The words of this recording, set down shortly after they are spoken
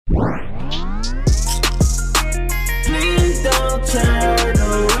Please don't turn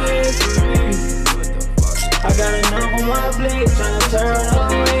away from me. I got enough on my plate, tryna turn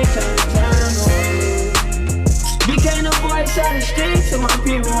away, tryna turn away. Became the voice out the streets, and my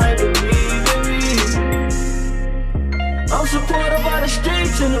people ain't believe in me. I'm supported by the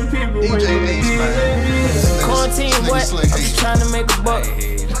streets, and the people ain't believe in me. Quarantine what? I'm just trying to make a buck.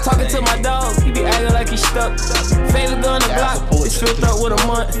 Talking to my dog, he be acting like he stuck. Favorite gun the block, it's filled up with a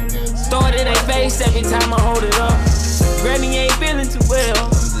month. Throw it in their face every time I hold it up. Granny ain't feeling too well.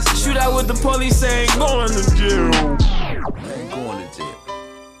 Shoot out with the police, say ain't going to jail. I ain't going to jail.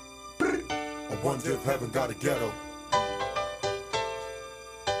 I wonder if heaven got a ghetto.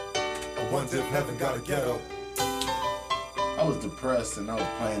 I wonder if heaven got a ghetto. I was depressed and I was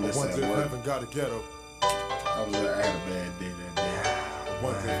playing this I wonder at if work. heaven got a ghetto. I had a bad day that day. I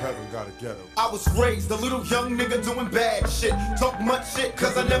wonder if heaven got a ghetto. I was raised a little young nigga doing bad shit. Talk much shit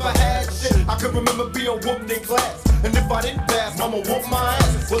cause I never had shit. I could remember being whooped in class. And if I didn't pass, mama whooped my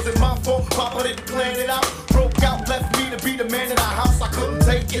ass. Was it my fault? Papa didn't plan it out. Broke out, left me to be the man in the house. I couldn't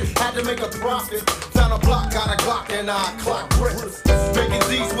take it, had to make a profit. Found a block, got a Glock, and I clocked bricks. Making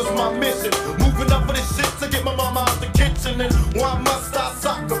Z's was my mission. Moving up for this shit to get my mama out the kitchen. And why must I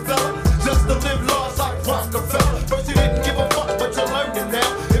sock a fella? Just to live large like Rockefeller. First you didn't give a fuck, but you learned it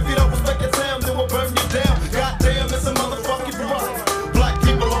now. If you don't respect your town, then we'll burn you down. Goddamn, it's a motherfucking riot. Black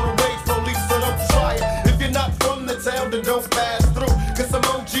people on the rage, police, so don't try it. If you're not from the town, then don't pass through. Cause some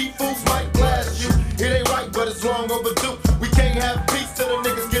OG fools might blast you. It ain't right, but it's long overdue. We can't have peace till the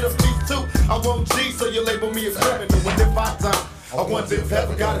niggas get a piece too. I won't G, so you label me a criminal. And if I die, I wonder if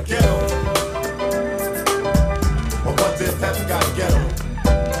heaven got a ghetto. I wonder if heaven got a ghetto.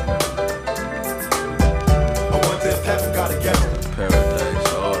 I wonder if heaven got a ghetto.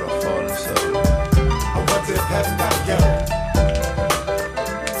 Paradise, all the fallen souls. I wonder if heaven got a ghetto.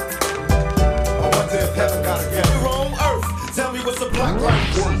 I wonder if heaven got a ghetto. You're on earth, tell me what's a black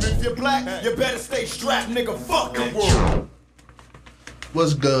life worth. If you're black, you better stay strapped, nigga, fuck the world.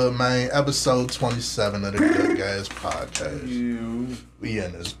 What's good, man? Episode 27 of the Good Guys Podcast. We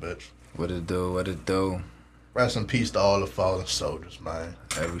in this bitch. What it do, what it do? Rest in peace to all the fallen soldiers, man.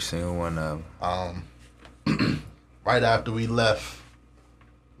 Every single one of them. Right after we left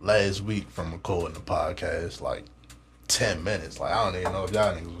last week from recording the podcast, like 10 minutes. Like, I don't even know if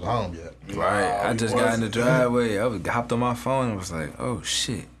y'all niggas was home yet. Right, I just got in the driveway. I hopped on my phone and was like, oh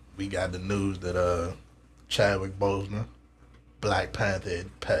shit. We got the news that Chadwick Boseman, Black Panther,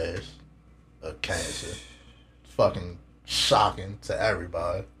 had passed of cancer. Fucking shocking to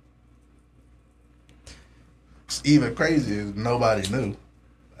everybody. It's even crazier, nobody knew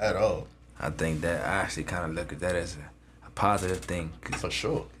at all. I think that I actually kind of look at that as a positive thing. For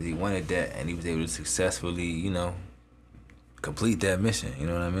sure. Because he wanted that and he was able to successfully, you know, complete that mission. You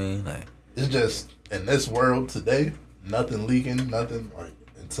know what I mean? Like, it's just, in this world today, nothing leaking, nothing, like,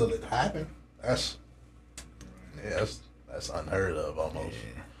 until it happened. That's unheard of almost.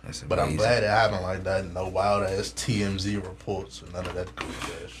 yeah, that's amazing. But I'm glad it happened like that. No wild ass TMZ reports or none of that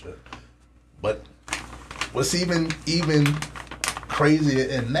goofy ass shit. But what's even crazier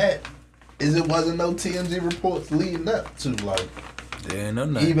in that is it wasn't no TMZ reports leading up to, like, They ain't know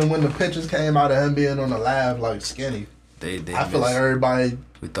nothing. even when the pictures came out of him being on the live like skinny. They I feel like everybody,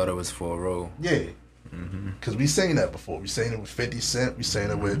 we thought it was for a role. yeah. Cause we seen that before. We seen it with 50 Cent. We seen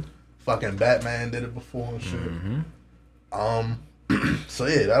it with fucking Batman did it before and shit. So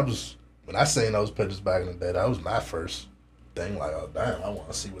yeah, that was when I seen those pictures back in the day. That was my first thing. Like, oh damn, I want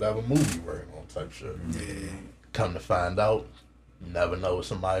to see whatever movie you're working on type shit. Yeah. Come to find out, you never know what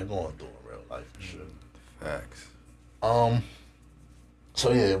somebody going through in real life and shit. Facts.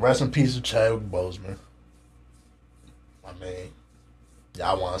 So yeah, rest in peace to Chadwick Boseman. I mean,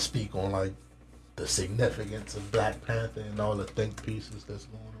 y'all want to speak on like the significance of Black Panther and all the think pieces that's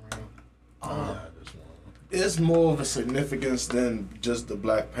going around? Yeah, I just want. It's more of a significance than just the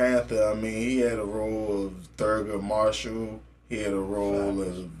Black Panther. I mean, he had a role of Thurgood Marshall. He had a role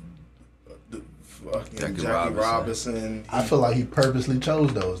of the fucking Jackie Robinson. I feel like he purposely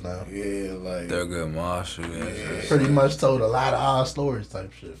chose those now. Yeah, like Thurgood Marshall. Yeah. Pretty much told a lot of our stories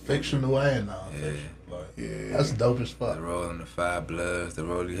type shit, fictional and non-fictional. Yeah. Like, yeah. that's dope as fuck. The role in the Five Bloods, the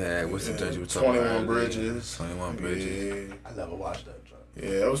role he had. What's the joint you were talking 21 about? Bridges. 21 Bridges. Yeah. I never watched that joint.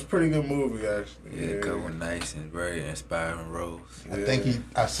 Yeah, it was a pretty good movie actually. Yeah, a couple nice and very inspiring roles. I think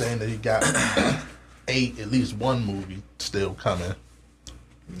I saying that he got at least one movie still coming.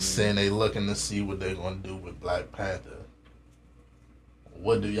 Saying they looking to see what they're gonna do with Black Panther.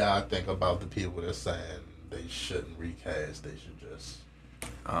 What do y'all think about the people that saying they shouldn't recast? They should just.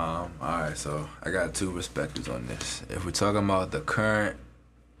 Alright, so I got two perspectives on this. If we're talking about the current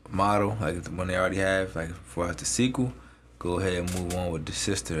model, like the one they already have, like for us the sequel, go ahead and move on with the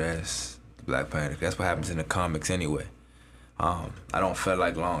sister as Black Panther. That's what happens in the comics anyway. I don't feel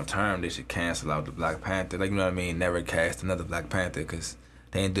like long term they should cancel out the Black Panther. Like, you know what I mean? Never cast another Black Panther, because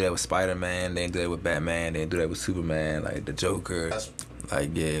they didn't do that with Spider-Man, they didn't do that with Batman, they didn't do that with Superman, like the Joker.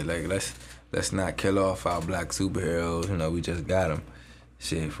 Like, yeah, like let's not kill off our black superheroes. You know, we just got them.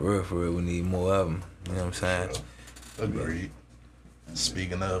 Shit, for real, we need more of them. You know what I'm saying? Sure. Agreed.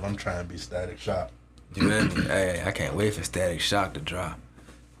 Speaking of, I'm trying to be Static Shock. You feel me? Hey, I can't wait for Static Shock to drop.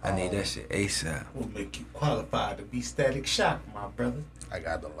 I need that shit ASAP. Will make you qualified to be Static Shock, my brother. I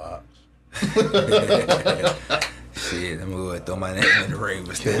got the locks. Shit, I'm gonna throw my name in the ring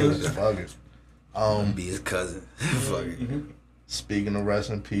with Kids, Static fuck it. Be his cousin. Fuck it. Speaking of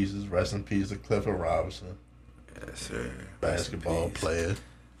rest in pieces, rest in peace to Clifford Robinson. Yes, sir. Basketball player.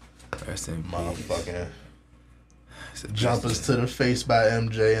 Rest in peace. Motherfucking jumpers to the face by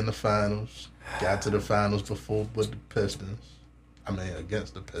MJ in the finals. Got to the finals before with the Pistons. I mean,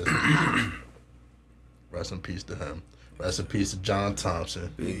 against the Pistons. Rest in peace to him. Rest in peace to John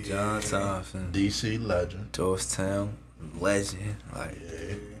Thompson. Big John Thompson. DC legend. Georgetown legend. Like,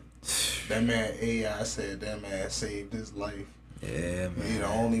 Yeah. That man AI said that man saved his life. yeah, man. He the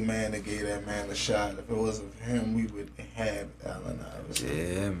only man that gave that man a shot. If it wasn't for him, we would have Allen Iverson.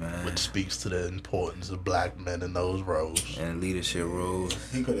 Yeah, man. Which speaks to the importance of black men in those roles. And leadership roles.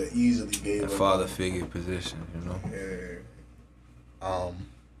 He could have easily gave A up father on- figure position, you know? Yeah.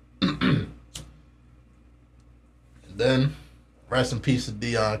 And then, rest in peace to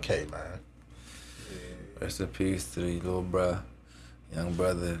Deion K, man. Rest in peace to the little bruh, young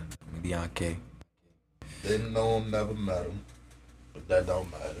brother, Deion K. Didn't know him, never met him. But that don't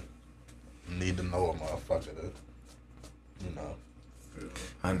matter. Need to know a motherfucker to, you know.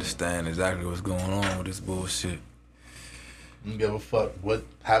 I understand exactly what's going on with this bullshit. Don't give a fuck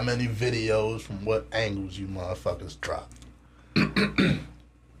how many videos from what angles you motherfuckers drop. I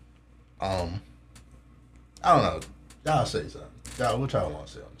don't know. Y'all say something. Y'all, what y'all want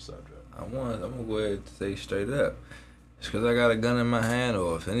to say on the subject? I'm gonna go ahead and say straight up. It's because I got a gun in my hand,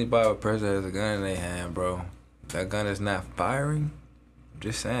 or if anybody or person has a gun in their hand, bro, that gun is not firing. I'm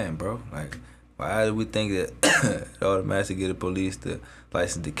just saying, bro. Like, why do we think that it automatically get the police the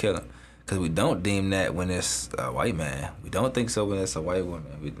license to kill him? Because we don't deem that when it's a white man. We don't think so when it's a white woman.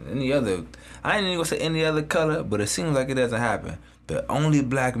 I ain't even gonna say any other color, but it seems like it doesn't happen. But only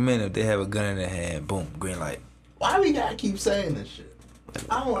black men, if they have a gun in their hand, boom, green light. Why we gotta keep saying this shit?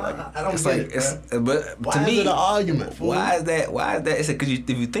 I don't It's get like, it, bro. but Why to is me, it an argument? Fool? Why is that? It's because if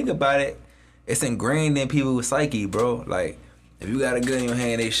you think about it, it's ingrained in people's psyche, bro. Like, if you got a gun in your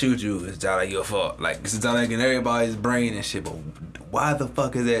hand, they shoot you, it's not like your fault. Like, it's not like in everybody's brain and shit. But why the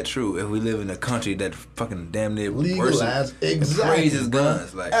fuck is that true? If we live in a country that fucking damn near legalize exactly raises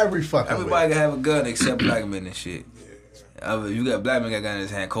guns, like everybody can have a gun except black men and shit. If you got black man got a gun in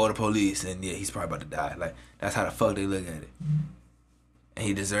his hand, call the police, and yeah, he's probably about to die. Like, that's how the fuck they look at it. And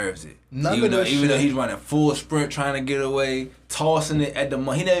he deserves it. Even though he's running full sprint trying to get away, tossing it at the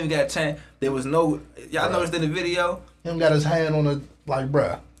money. He never even got a chance. There was no, y'all noticed in the video? Him got his hand on the, like,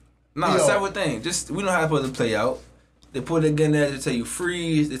 bruh. No, several things. Just, we know how it's supposed to play out. They put the gun there to tell you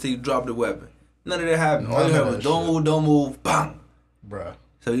freeze, they tell you drop the weapon. None of that happened. All you heard was don't move, bang. Bruh.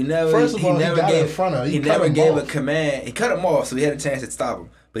 So he never, First of all, he never got gave, in front of him. he never gave a command. He cut him off, so he had a chance to stop him.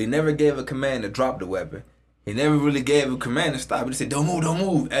 But he never gave a command to drop the weapon. He never really gave a command to stop it. He said, don't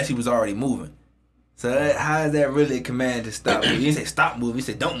move, as he was already moving. So how is that really a command to stop? He didn't say stop moving, he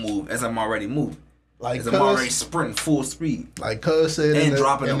said don't move, as I'm already moving. Like, as I'm already sprinting full speed. Like Cuz said and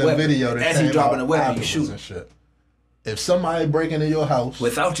dropping the weapon. Video that as he dropping the weapon, you shoot. And shit. If somebody break into your house...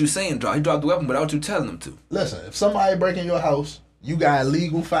 Without you saying drop, he dropped the weapon without you telling him to. Listen, if somebody break in your house, you got a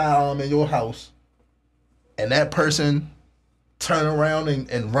legal firearm in your house, and that person turn around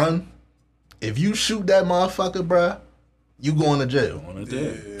and run, if you shoot that motherfucker, bruh, you going to jail. Going to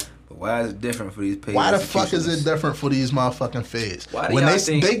jail. But why is it different for these paid Why the fuck is it different for these motherfucking feds? When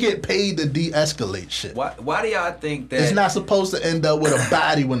they get paid to de-escalate shit. Why do y'all think that... It's not supposed to end up with a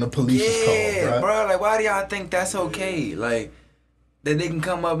body when the police is called, bruh. Yeah, bro, like, why do y'all think that's okay? Like, that they can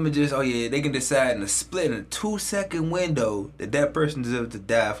come up and just, they can decide in a split, in a 2-second window, that person deserves to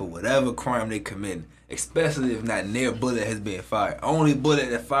die for whatever crime they committed, especially if not their bullet has been fired. Only bullet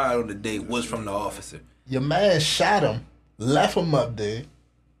that fired on the day was from the officer. Your man shot him, left him up there,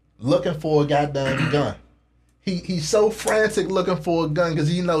 looking for a goddamn gun. He's so frantic looking for a gun because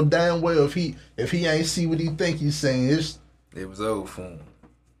he know damn well if he ain't see what he think he's saying, it was over for him.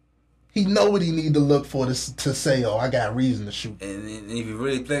 He know what he need to look for to say, I got reason to shoot. And if you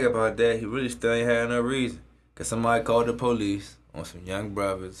really think about that, he really still ain't had no reason. Because somebody called the police, on some young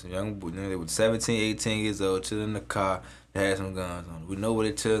brothers, some young boys. They were 17, 18 years old, chilling in the car. They had some guns on. We know where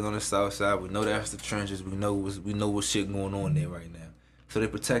they chilling on the south side. We know that's the trenches. We know what shit going on there right now. So they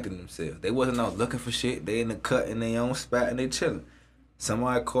protecting themselves. They wasn't out looking for shit. They in the cut in their own spot and they chilling.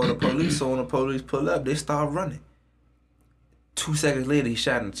 Somebody called the police, so when the police pull up, they start running. 2 seconds later, he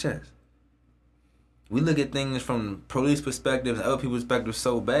shot in the chest. We look at things from police perspectives and other people's perspectives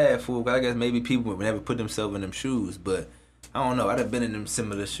so bad, fool. I guess maybe people would never put themselves in them shoes, but I don't know. I'd have been in them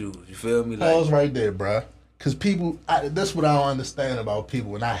similar shoes. You feel me? Pause right there, bruh. Because people, that's what I don't understand about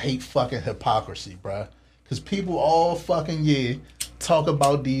people, and I hate fucking hypocrisy, bruh. Because people all fucking year talk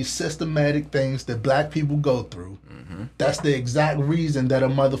about these systematic things that black people go through. Mm-hmm. That's the exact reason that a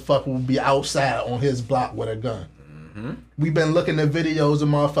motherfucker will be outside on his block with a gun. Mm-hmm. We've been looking at videos of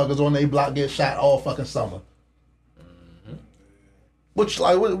motherfuckers on their block get shot all fucking summer. Mm-hmm. Which,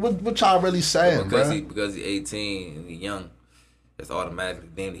 like, what y'all really saying, bruh? Because he's 18 and he's young, that's automatically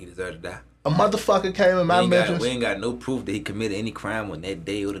deemed he deserved to die. A motherfucker came in my mentions. We ain't got no proof that he committed any crime on that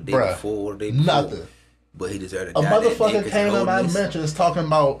day or the day before or the day before. Nothing. But he deserved to die. A motherfucker came in my mentions talking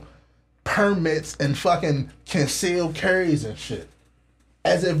about permits and fucking concealed carries and shit.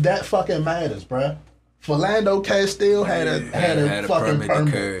 As if that fucking matters, bruh. Philando Castile had a fucking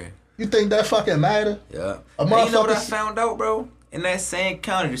permit. You think that fucking matter? Yeah. You know what I found out, bro? In that same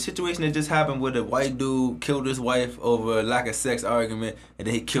county, the situation that just happened where the white dude killed his wife over a lack of sex argument, and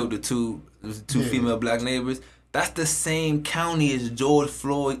then he killed the two female black neighbors. That's the same county as George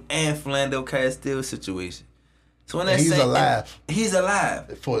Floyd and Philando Castile situation. So in that he's alive. He's alive.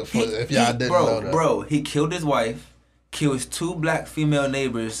 If y'all didn't know that. Bro, he killed his wife, killed his two black female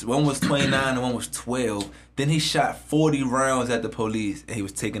neighbors. One was 29 and one was 12. Then he shot 40 rounds at the police and he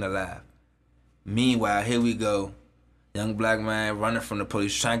was taken alive. Meanwhile, here we go. Young black man running from the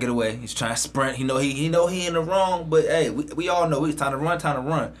police, trying to get away. He's trying to sprint. He know he in the wrong, but hey, we all know it's time to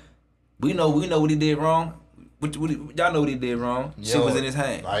run. We know what he did wrong. Y'all know what he did wrong. Shit was in his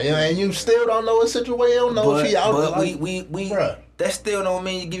hand. And you still don't know his situation. Don't know if he out. But bruh. That still don't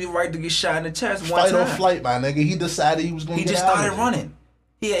mean you give you right to get shot in the chest one time. Fight or flight, my nigga. He decided he was going to get out. He just started running.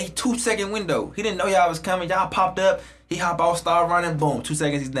 He had a 2-second window. He didn't know y'all was coming. Y'all popped up. He hop out, start running, boom. 2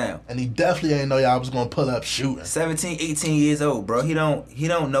 seconds, he's down. And he definitely ain't know y'all was gonna pull up shooting. 17, 18 years old, bro. He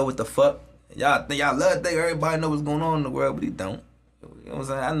don't know what the fuck. Y'all love to think everybody know what's going on in the world, but he don't. You know what I'm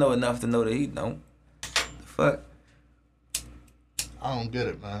saying? I know enough to know that he don't. The fuck? I don't get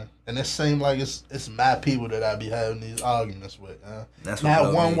it, man. And it seems like it's my people that I be having these arguments with. That's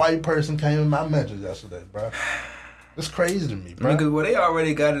not one white person came in my mentions yesterday, bro. It's crazy to me, bro. Because they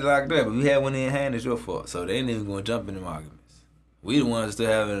already got it locked up. But we had one in hand, it's your fault. So they ain't even gonna jump in them arguments. We the ones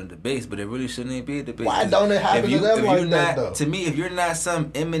still having a debate, but it really shouldn't even be a debate. Why don't it happen to them like that, though? To me, if you're not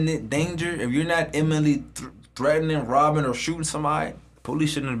some imminent danger, if you're not imminently threatening, robbing, or shooting somebody, the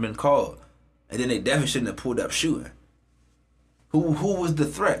police shouldn't have been called. And then they definitely shouldn't have pulled up shooting. Who was the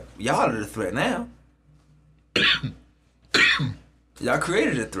threat? Y'all are the threat now. Y'all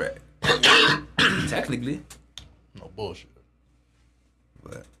created a threat. Technically. No bullshit.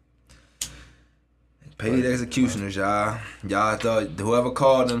 But paid executioners, y'all. Y'all thought whoever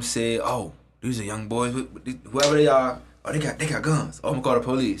called them said, "Oh, these are young boys. Whoever they are, oh, they got guns. Oh, I'm gonna call the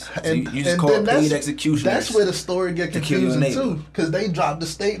police." So you just call paid executioners. That's where the story get confusing too, because they dropped the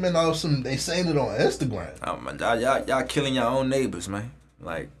statement off some. They saying it on Instagram. Y'all killing your own neighbors, man.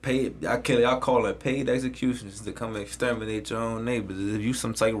 Like paid, y'all calling paid executioners to come and exterminate your own neighbors as if you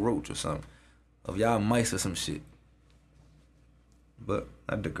some type of roach or something, of y'all mice or some shit. But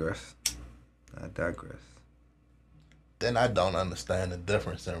I digress. Then I don't understand the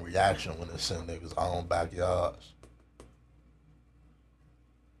difference in reaction when it's in niggas' own backyards.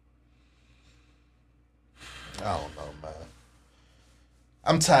 I don't know, man.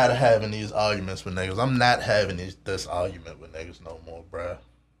 I'm tired of having these arguments with niggas. I'm not having this argument with niggas no more, bruh.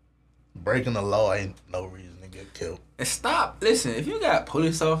 Breaking the law ain't no reason to get killed. And stop. Listen, if you got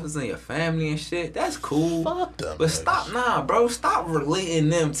police officers in your family and shit, that's cool. Fuck them. But niggas. Stop relating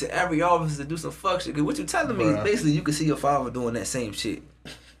them to every officer to do some fuck shit. Cause what you telling me is basically you can see your father doing that same shit.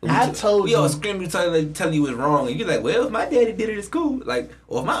 I told you. We all screaming telling you it's wrong, and you're like, well, if my daddy did it, it's cool. Like,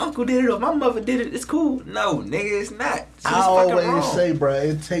 or if my uncle did it, or if my mother did it, it's cool. No, nigga, it's not. I always say, bro,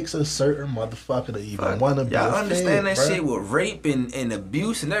 it takes a certain motherfucker to even want to be y'all understand that shit with rape and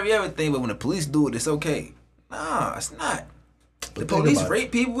abuse and everything, but when the police do it, it's okay. Nah, it's not. The police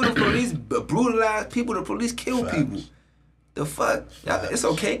rape people, the police brutalize people, the police kill people. The fuck? It's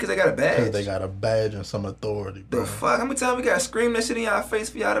okay because they got a badge. Because they got a badge and some authority, bro. The fuck? How many times we gotta scream that shit in y'all face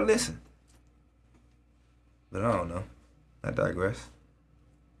for y'all to listen? But I don't know. I digress.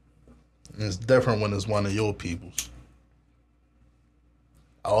 It's different when it's one of your peoples.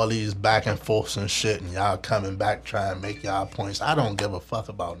 all these back and forths and shit, and y'all coming back trying to make y'all points. I don't give a fuck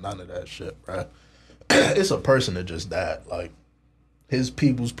about none of that shit, bro. It's a person that just died. Like, his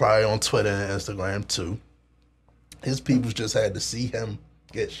people's probably on Twitter and Instagram too. His people's just had to see him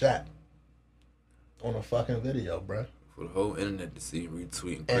get shot on a fucking video, bro. For the whole internet to see,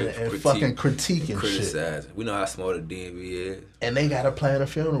 retweet, and fucking critiquing criticize. shit. We know how small the DMV is. And they gotta plan a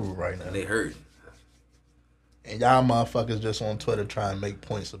funeral right now. And they hurt. And y'all motherfuckers just on Twitter trying to make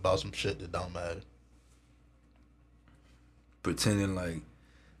points about some shit that don't matter. Pretending like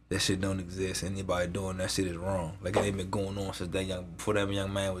that shit don't exist. Anybody doing that shit is wrong. Like it ain't been going on since before that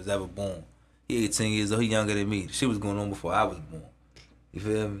young man was ever born. He 18 years old, he younger than me. The shit was going on before I was born. You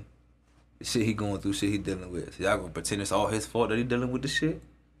feel me? The shit he going through, shit he dealing with. So y'all gonna pretend it's all his fault that he dealing with the shit?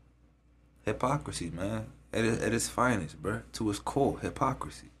 Hypocrisy, man. At its finest, bruh. To its core,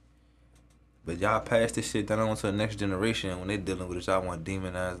 hypocrisy. But y'all pass this shit down on to the next generation, and when they dealing with it, y'all want to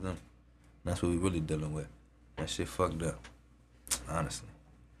demonize them. That's what we really dealing with. That shit fucked up. Honestly.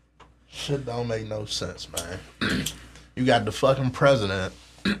 Shit don't make no sense, man. You got the fucking president.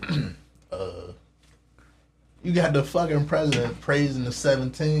 You got the fucking president praising the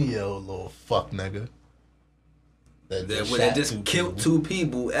 17-year-old little fuck nigga. That just killed two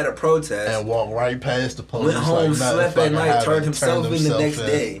people at a protest. And walked right past the police. Went home, slept at night, turned himself in the next in.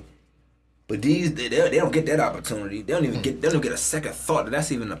 day. But these, they don't get that opportunity. They don't even get a second thought that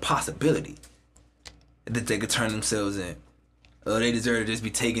that's even a possibility. That they could turn themselves in. They deserve to just be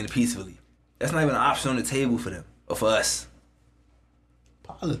taken peacefully. That's not even an option on the table for them or for us.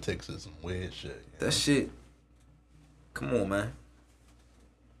 Politics is some weird shit. That shit. Come on, man.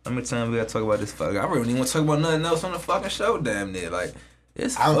 How many times we gotta talk about this fuck? I really don't even want to talk about nothing else on the fucking show, damn near. Like,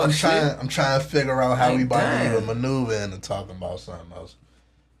 it's I'm trying to figure out how we about to even maneuver into talking about something else.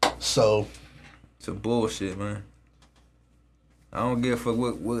 So, it's a bullshit, man. I don't give a fuck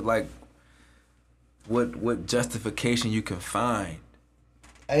what justification you can find.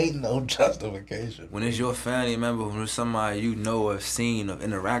 Ain't no justification. When it's your family member, when it's somebody you know or seen or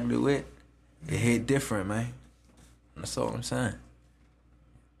interacted with, it hit different, man. That's all I'm saying.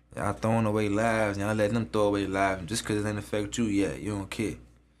 Y'all throwing away lives, y'all letting them throw away lives, and just because it ain't affect you yet, you don't care.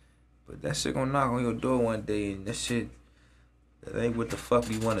 But that shit gonna knock on your door one day, and that shit, that ain't what the fuck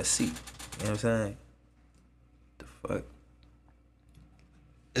we wanna see. You know what I'm saying? The fuck?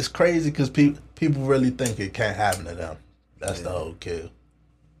 It's crazy because people really think it can't happen to them. That's the whole kill.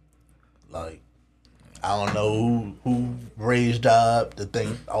 Like, I don't know who raised y'all up to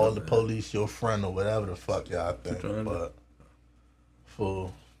think all the police your friend or whatever the fuck y'all think, but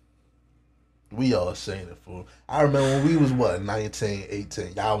fool, we all seen it, fool. I remember when we was 19,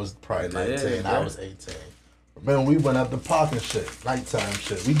 18. Y'all was probably 19. I was 18. Remember we went up the park and shit, nighttime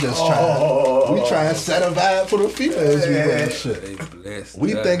shit. We just trying to set a vibe for the females we with and shit.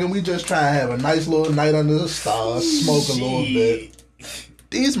 We thinking we just trying to have a nice little night under the stars, smoke a little bit.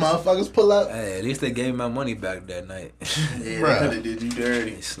 These motherfuckers pull up. Hey, at least they gave me my money back that night. Yeah, they did you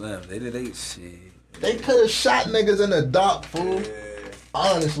dirty. They slim. They did shit. They could have shot niggas in the dark, fool. Yeah.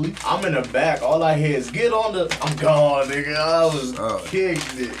 Honestly. I'm in the back. All I hear is, get on the... I'm gone, nigga. I was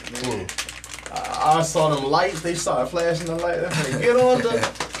kicked it, nigga. I saw them lights. They started flashing the light. I said, get on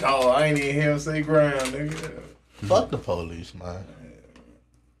the... Oh, I ain't even hear him say ground, nigga. Fuck the police, man.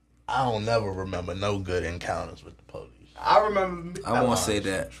 I don't never remember no good encounters with the police. I remember. I won't say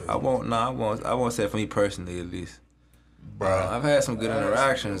that. I won't say it for me personally, at least. Bro, I've had some good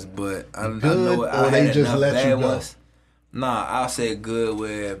interactions, but I know I had enough bad ones. Nah, I'll say good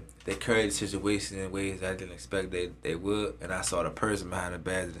where they carried the situation in ways I didn't expect they would, and I saw the person behind the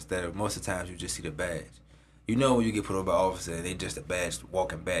badge instead of most of the times you just see the badge. You know when you get put over by an officer and they just a badge,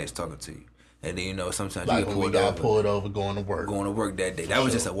 walking badge talking to you. And then, you know, sometimes like you get pulled over going to work. Going to work that day. That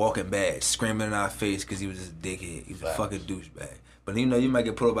was just a walking badge, screaming in our face because he was just a dickhead. He was a fucking douchebag. But you know, you might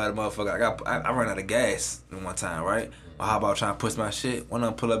get pulled over by the motherfucker. I ran out of gas one time, right? Or how about trying to push my shit? One of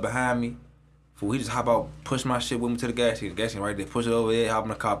them pull up behind me. He just hop out, push my shit with me to the gas station. The gas station right there, push it over there, hop in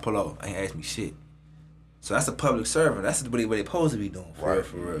the car, pull off. Ain't ask me shit. So that's a public servant. That's what they supposed to be doing, for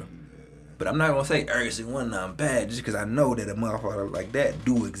real. But I'm not gonna say every single one of them bad just because I know that a motherfucker like that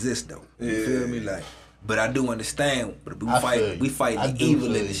do exist though. You feel me? Like, but I do understand. But we fight the evil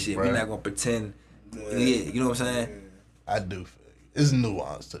in this shit. We're not gonna pretend. Yeah, you know what I'm saying? I do feel you. It's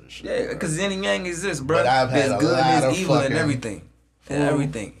nuance to the shit. Yeah, because yin and yang exists, bro. But I've had there's good and there's evil and everything. And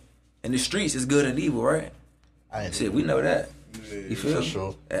everything. In the streets is good and evil, right? Shit, we know that. You feel me?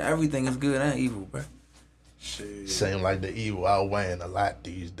 Sure. And everything is good and evil, bro. Shit. Seem like the evil outweighing a lot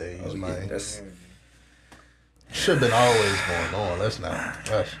these days, man. Should have been always going on. Let's not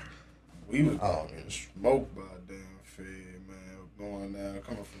rush. We was getting smoked by a damn Fed, man. on now.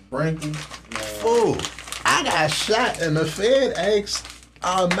 Coming from Brinkley. Fool, I got shot and the Fed asked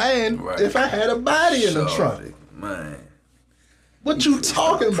man if I had a body in the trunk. Man. What you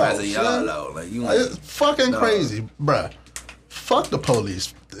talking about, son? Like, you It's fucking crazy, bruh. Fuck the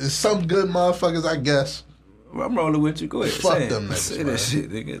police. There's some good motherfuckers, I guess. I'm rolling with you. Go ahead. Fuck say them it. niggas, Say man. that shit,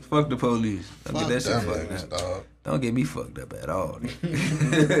 nigga. Fuck the police. Don't Fuck get that them shit fucked niggas, up. dog. Don't get me fucked up at all,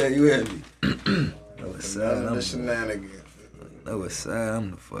 nigga. You hear me? No, what side None of I'm the shenanigans. No, what side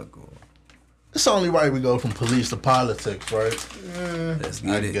I'm the fuck on. It's only right we go from police to politics, right? Let's I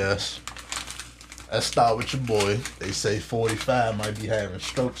get it. guess. Let's start with your boy. They say 45 might be having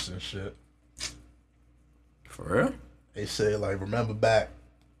strokes and shit. For real? They say, like, remember back,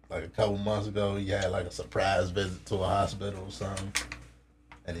 like, a couple months ago, he had, like, a surprise visit to a hospital or something.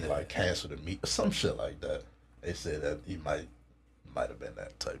 And he, like, canceled a meet, some shit like that. They said that he might have been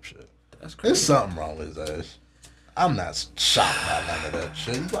that type shit. That's There's crazy. something wrong with his ass. I'm not shocked by none of that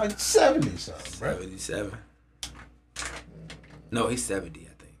shit. He's like 70 something, bro. 77. No, he's 70,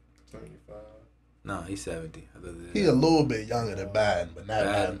 I think. 25. No, he's 70. He a little bit younger than Biden, but not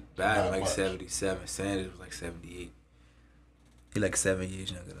Biden like much. 77. Sanders was like 78. He like 7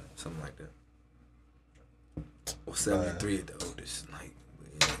 years younger, though, something like that. Or 73 at the oldest. Like,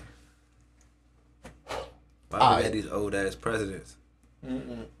 yeah. Why we got these old ass presidents?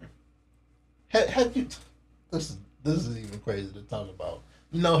 Have you? This is even crazy to talk about.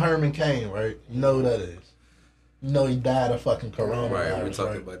 You know Herman Cain, right? You know who that is. You know he died of fucking coronavirus. Right, we talked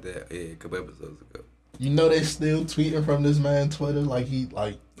right? about that a couple episodes ago. You know they still tweeting from this man's Twitter like he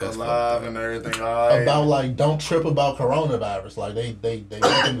like That's Alive and everything. All right. about like don't trip about coronavirus. Like they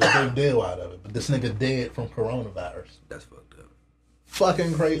making a big deal out of it. But this nigga dead from coronavirus. That's fucked up.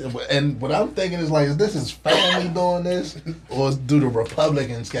 Fucking crazy. And what I'm thinking is like, is this his family doing this, or do the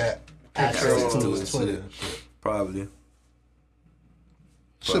Republicans got access to his Twitter and shit? Probably.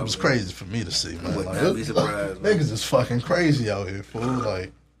 Shit was crazy for me to see, man. Would Like, not be surprised, man. niggas is fucking crazy out here, fool.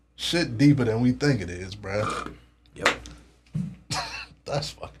 Like, shit deeper than we think it is, bruh. Yep.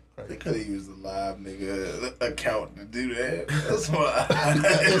 That's fucking They crazy. could have used a live nigga account to do that. That's why.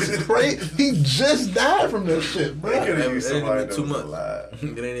 It's crazy. He just died from this shit, They bruh. could have used It ain't somebody even that 2 was months. alive.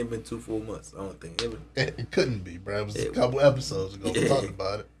 It ain't even been 2 full months. I don't think. It couldn't be, bruh. It was a couple episodes ago we talked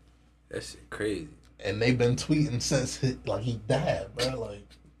about it. That shit crazy. And they've been tweeting since he died, bruh. Like,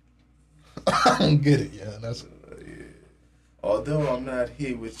 I don't get it, yeah. That's Although I'm not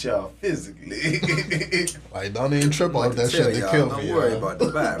here with y'all physically. like, don't even trip off that shit to kill me. Don't worry yeah. about the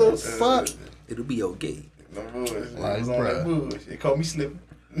The virus. fuck? It'll be okay. No bullshit. Like, It was on that bruh. bullshit. They called me slipping.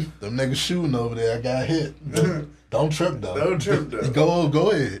 Them niggas shooting over there. I got hit. Don't trip though. Don't trip, though.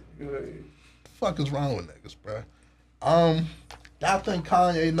 Go ahead. Fuck is wrong with niggas, bro? Y'all think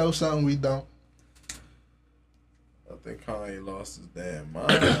Kanye know something we don't? I think Kanye lost his damn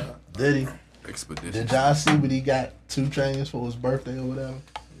mind. Did he? Expedition. Did y'all see what he got 2 Chainz for his birthday or whatever?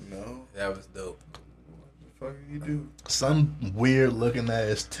 No. That was dope. What the fuck did he do? Some weird looking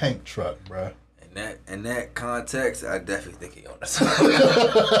ass tank truck, bro. In that context, I definitely think he on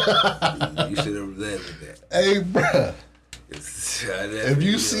that. You should have led with that. Hey, bro. If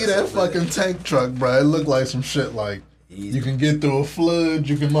you see that fucking tank truck, bro, it look like some shit like you can get through a flood,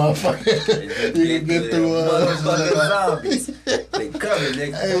 you can motherfucking, you can get through motherfucking zombies. They covered,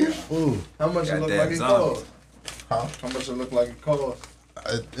 nigga. Hey, fool. How much it look Goddamn like it zombies. cost? Huh? How much it look like it cost?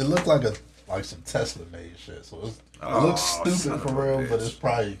 It looked like some Tesla made shit, so it Oh, looks son stupid of for a real, bitch. but it's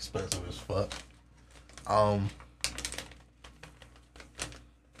probably expensive as fuck.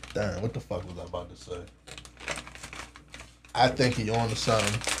 Damn, what the fuck was I about to say? I think he on to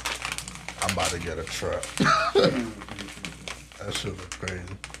something. I'm about to get a truck. That shit look crazy.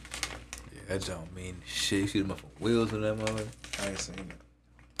 Yeah, that don't mean shit. You see the motherfucking wheels on that mother? I ain't seen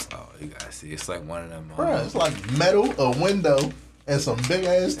it. Oh, you gotta see. It's like one of them. Bruh, it's like metal, a window, and some big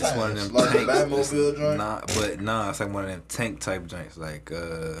ass It's one of tires. them Like the tanks. Batmobile joint? Nah, it's like one of them tank type joints. Like,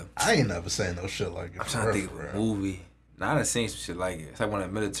 I ain't never seen no shit like it. I'm for trying to real, think for of a real. movie. Nah, I done seen some shit like it. It's like one of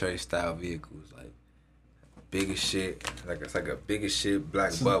the military style vehicles. Like, big as shit. Like, it's like a big as shit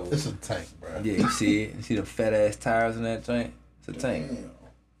black bubble. It's a tank, bro. Yeah, you see it? You see them fat ass tires in that joint? It's a tank.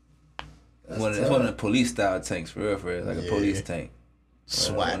 It's one of the police style tanks, for real, for real. It's like a Yeah. police tank.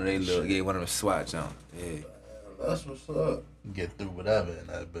 SWAT. One of they and little, shit. yeah, one of them SWAT jumps. Yeah. That's what's up. Get through whatever in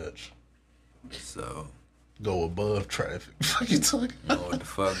that bitch. So, Go above traffic. What you talking you know about? what the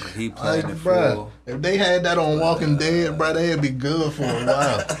fuck? He playing Like, it bruh, full. if they had that on Walking Dead, bruh, they'd be good for a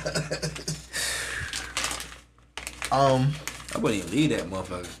while. I wouldn't even leave that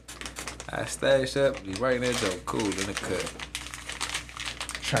motherfucker. I stash up, be right in that joke, cool, in the cut.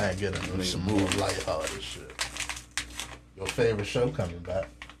 Try and get into some more lighthearted shit. Your favorite show coming back.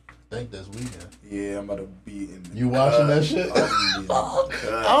 I think this weekend. Yeah, I'm about to be in the You watching that shit? I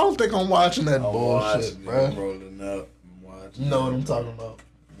I don't think I'm watching that bullshit, bro. I'm rolling up. I'm watching. You know what I'm talking about?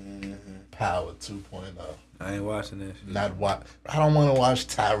 Mm-hmm. Power 2.0. I ain't watching that shit. Not watch. I don't want to watch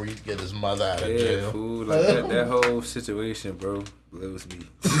Tyreek get his mother out of Yeah, jail. fool. Like that whole situation, bro, blows me.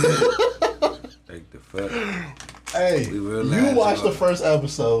 Like the fuck. Hey, We real you lives watch the about- first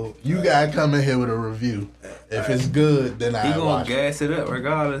episode. You gotta come in here with a review. If it's good, then He I gonna watch it. gas it up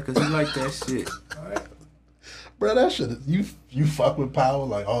regardless, cause he like that shit, Bro, that shit. You fuck with Power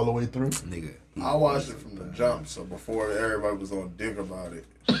like all the way through. nigga. I watched it from the jump, so before everybody was on dick about it.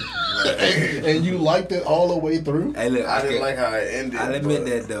 And you liked it all the way through. Hey, look, I didn't like how it ended. I admit but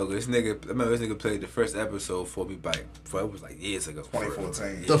that though. This nigga, I remember this nigga played the first episode for me back. It was like years ago.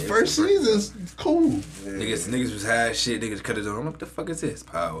 2014. The first season's cool. Yeah. Niggas was high as shit. Niggas cut it on. I'm like, what the fuck is this?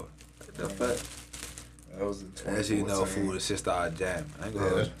 Power. What the fuck? That was in 2014. As you know, fool, the shit started jamming. I ain't gonna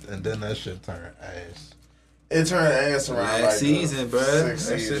hold you. And then that shit turned ass. It turned ass around Last like season, the bruh. sixth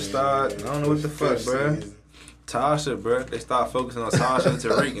That shit season, started. I don't know what the fuck, fifth bruh. season. Tasha, bro. They start focusing on Tasha and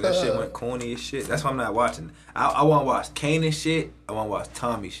Tariq, and that shit went corny as shit. That's why I'm not watching. I want to watch Kanan shit. I want to watch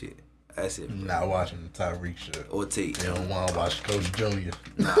Tommy shit. That's it. I'm not watching the Tyreek shit. Or T. You don't want to watch Coach Junior.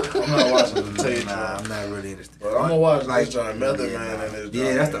 I'm not watching the tape. Nah, I'm not really interested. But I'm gonna watch Like, this John Method Man and his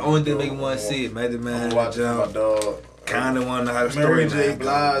Yeah, that's the only thing make me want to see it. Method I'm Man, watching my John. dog. Kind of want to know how the Mary storyline J.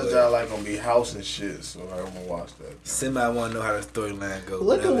 Blige, goes. y'all like gonna be house and shit, so like, I'm gonna watch that. Semi want to know how the storyline goes.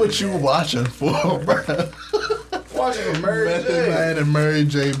 Look at what you watching for, bro. Watching with Mary Method J. Man and Mary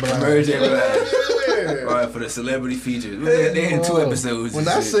J. Blige. Mary J. Blige. Yeah. All right, for the celebrity features. They in 2 episodes. When and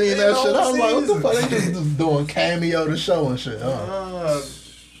I shit. seen that Ain't shit, I was no like, what the fuck? They season. just doing cameo to show and shit.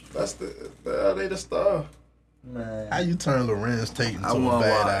 That's they the star. How you turn Lorenz Tate into I a want to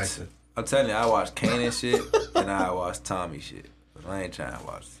bad watch. actor? I'm telling you, I watch Kanan shit and I watch Tommy shit. But I ain't trying to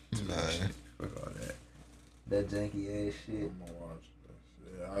watch. Nah. Fuck all that. That janky ass shit. I'm gonna watch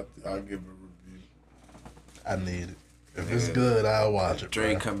that shit. I'll give it a review. I need it. If it's good, I'll watch it.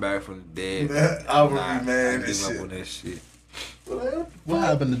 Drake Bro. come back from the dead. I would Nah, be mad I as give up shit. on that shit. What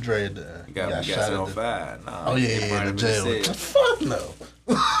happened to Dre? Then? You got shot set at on the- fire. Nah, Oh yeah, he yeah, might in have the been jail. said. Fuck no.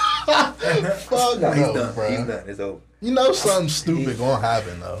 Fuck Nah, he's no, done. bro. He's done. It's over. You know something stupid gonna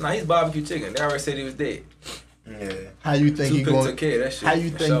happen though. Nah, he's barbecue chicken. They already said he was dead. Yeah. How you think he Toothpick going? took care of that shit. How you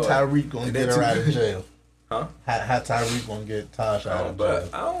think Show it. Tyreek gonna And get then her out of Toothpick- jail? Huh? How Tyreek gonna get Tasha out of But jail?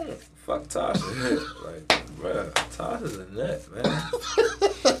 I don't fuck Tasha. Like, bruh, Tasha's a nut,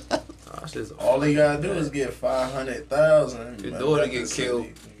 man. Tasha's All they gotta do is get 500,000. Your daughter get killed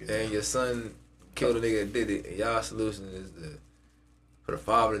and your son killed the nigga that did it, and y'all solution is for the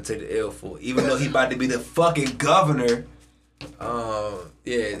father to take the L for it. Even though he about to be the fucking governor,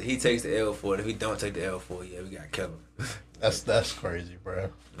 yeah, he takes the L for it. If he don't take the L for it, yeah, we gotta kill him. That's crazy, bro.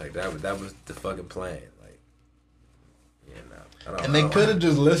 Like that was the fucking plan. Like, yeah, no. And they could have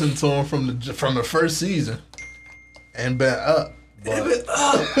just listened to him from the first season and been up. It But been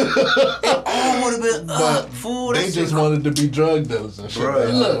up. It all would have been but up. Fool, they just wanted to be drug dealers and shit. Bruh,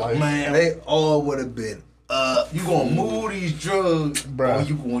 They look, like, man. They all would have been up. You gonna move these drugs, Bruh. or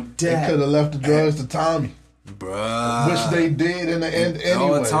you gonna They die. could have left the drugs to Tommy, Bruh. which they did in the end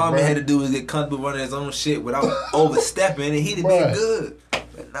anyway. All Tommy bruh. had to do was get comfortable running his own shit without overstepping, and he'd have Bruh. been good.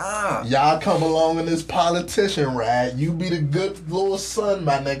 But nah. Y'all come along in this politician ride. You be the good little son,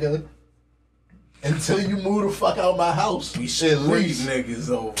 my nigga. Until you move the fuck out my house. We At street least. niggas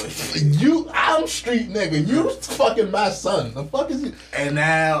over here. I'm street nigga. You fucking my son. The fuck is you? And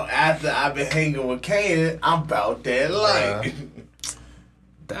now, after I've been hanging with Kanan, I'm about that life.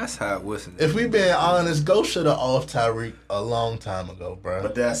 That's how it was. If we being honest, Go should have off Tyreek a long time ago, bro.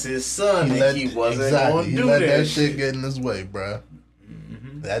 But that's his son, and he wasn't exactly. gonna He do let that that shit get in his way, bro.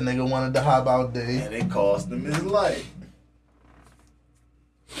 That nigga wanted to hop out there. And it cost him his life.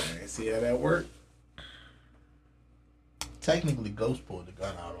 I ain't see how that worked. Technically, Ghost pulled the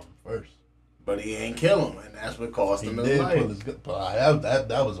gun out on him first. But he ain't kill him, and that's what cost He him his did life. pull his gun. But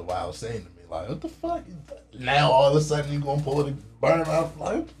that was a wild scene to me. Like, what the fuck? Now all of a sudden you gonna pull the burn out?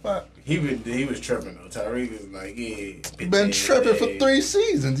 Like, what the fuck? He was tripping though. Tyreek was like, yeah. You been tripping for 3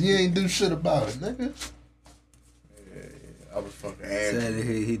 seasons. You ain't do shit about it, nigga. I was fucking Said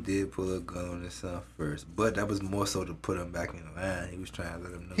angry. he did pull a gun on his son first, but that was more so to put him back in line. He was trying to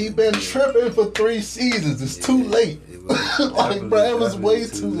let him know. He been tripping for 3 seasons. It's too late. It was Like, bro, it was way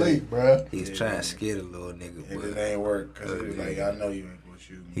definitely too late, bro. He's trying to scare the little nigga, And but it ain't work, because he was like, I know you ain't gonna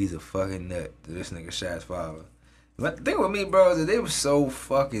shoot me. he's a fucking nut. This nigga shot his father. But the thing with me, bro, is that they were so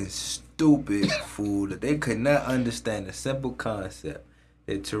fucking stupid, fool, that they could not understand the simple concept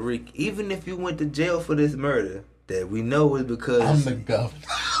that Tariq, even if you went to jail for this murder, that we know is because I'm the governor.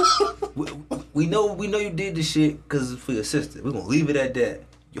 we know you did this shit because it's for your sister. We're gonna leave it at that.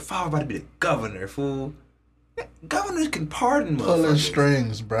 Your father about to be the governor, fool. Governors can pardon motherfuckers. Pulling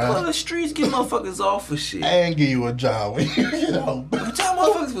strings, bro. Pulling streets, get motherfuckers off for shit. And give you a job when you get home. But y'all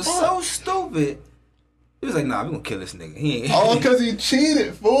motherfuckers was so stupid. He was like, nah, we gonna kill this nigga. He ain't. All because he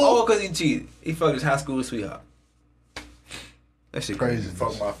cheated, fool. All because he cheated. He fucked his high school sweetheart. That shit Crazy.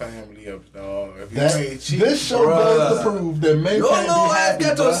 Fuck my family up, dog. If you That, ain't cheat, this show goes to prove that men Your can't little be ass happy,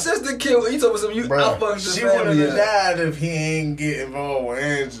 got your bruh. sister killed. You told me something. You Bruh. outfucked your she wouldn't family. have died if he ain't get involved with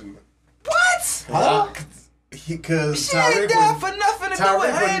Angela. What? Huh? Because She ain't died for nothing to do with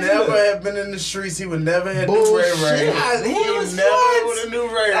Tyreek would Angela. never have been in the streets. He would never have knew Ray Bullshit. Ray. He was never smart. would have knew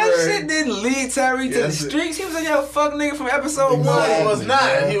Ray That Ray. shit didn't lead Tyreek to the Yes, it- streets. He was a young fuck nigga from episode Exactly. No, one. he was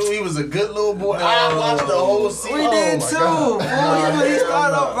not. bro. He was a good little boy. I watched the whole We season. did my too. God. Boy, he Hell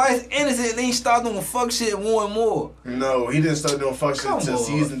started no. off nice innocent, then he started doing fuck shit more and more. No, he didn't start doing fuck shit Come until on.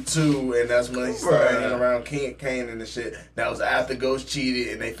 season 2, and that's when he started Bruh. hanging around Kane and the shit. That was after Ghost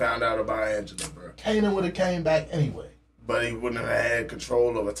cheated, and they found out about Angela, bro. Kanan would have came back anyway. But he wouldn't have had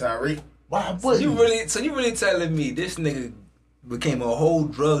control over Tyreek. Why So would you he? really telling me this nigga became a whole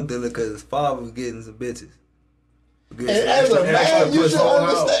drug dealer because his father was getting some bitches? And as a man, you should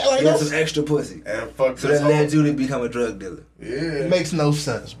understand. Like, He had that's, some extra pussy. And fuck So this that whole... led you to become a drug dealer. Yeah. it makes no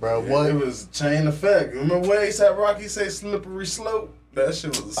sense, bro. What? It was chain effect. Remember when ASAP Rocky say slippery slope? That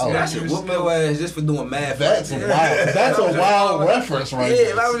shit was a Oh, I slippery should whoop slope. your ass just for doing math. That's right wild. there. That's a That was wild reference right Yeah, there.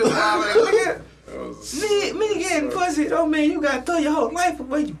 if I was just wild, like, nigga. That was a Me getting pussy don't mean you gotta throw your whole life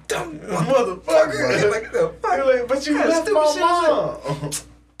away, you dumb motherfucker. Like the fuck? You're like, but you Kinda left stupid shit my is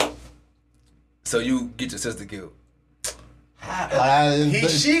mom. So you get your sister killed.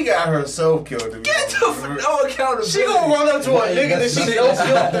 She got herself killed. To be Get honest. the no accountability. She gonna run up to a Right, nigga that that's- she that's- knows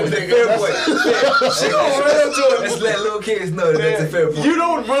that's- killed the Fair nigga. point. She gonna run up to a Let's let little kids know that that's a fair point. You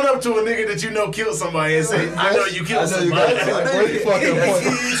don't run up to a nigga that you know killed somebody and say, I know you killed I know you somebody. got a great fucking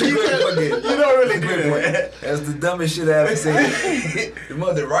point. You don't really do that. That's the dumbest shit I ever seen.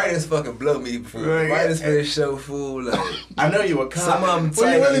 The writers fucking blow me. Fool. The writers for this show, fool. Like, I know you a some of cop. them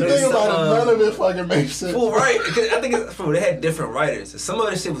When you really tight, think some about it, of none of it fucking makes sense. Fool, right? Because I think it's, fool, they had different writers. Some of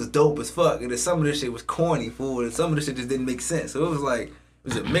this shit was dope as fuck, and then some of this shit was corny, fool, and some of this shit just didn't make sense. So it was like, it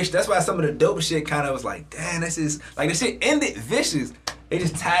was a mix. That's why some of the dope shit kind of was like, damn, this is like the shit ended vicious. They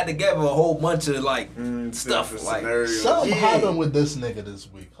just tied together a whole bunch of like stuff. Different Like scenarios. Something happened with this nigga this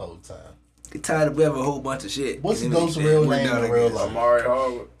week, whole time. they tied together a whole bunch of shit. What's And then Ghost's they real worked name out in real against- life? Amari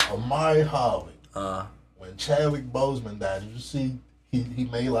Hardwick. Amari Hardwick. Uh, When Chadwick Boseman died, did you see he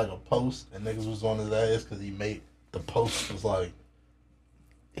made like a post and niggas was on his ass because he made the post was like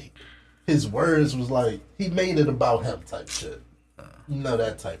his words was like he made it about him type shit. You know,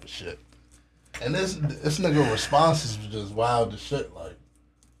 that type of shit. And this nigga responses was just wild as shit. Like,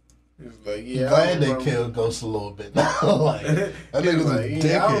 He was like, I'm yeah. glad they killed Ghost a little bit now. Like, that He nigga's was a like, dickhead.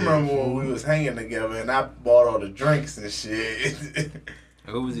 yeah, I remember when we was hanging together and I bought all the drinks and shit.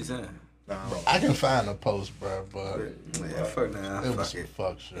 what was he saying? I can find a post, bro, but Yeah, fuck nah, it was fuck some it.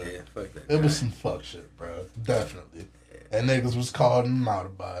 fuck shit. Yeah, fuck that. It was some fuck shit, bro. Definitely. And niggas was calling him out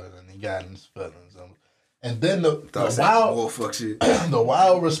about it, and he got in his feelings. And then the wild, more fuck shit. the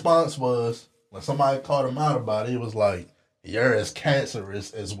wild response was when somebody called him out about it. It was like, "You're as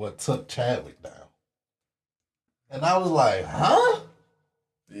cancerous as what took Chadwick down." And I was like, "Huh?"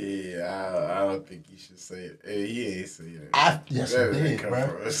 Yeah, I don't think you should say it. He ain't say that. Yes, That I didn't did, come bro.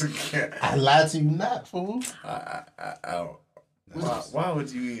 from us. I lied to you not, fool. I don't. Why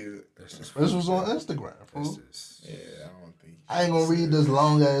would you even? This was on Instagram, fool. Yeah, I don't think. I ain't gonna read this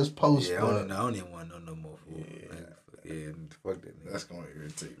long ass post, Yeah, I but don't even want to know no more. Fool. Yeah, fuck that nigga. That's gonna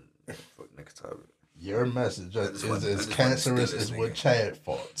irritate me. Fuck next topic. your message is just want- I as just want to cancerous steal this as what nigga. Chad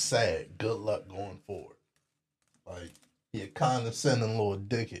fought. Sad. Good luck going forward. Like, he a condescending little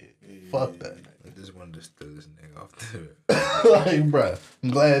dickhead. Fuck that. I just wanted to steal this nigga off the. Like, bruh,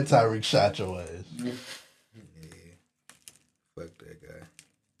 I'm glad Tyreek shot your ass. Yeah. Fuck that guy.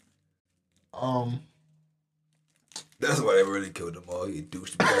 That's why they really killed him all. He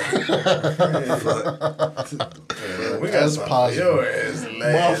douchebag. We got That's something possible. for your ass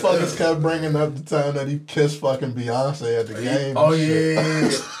last. Motherfuckers kept bringing up the time that he kissed fucking Beyonce at the game. Oh and shit.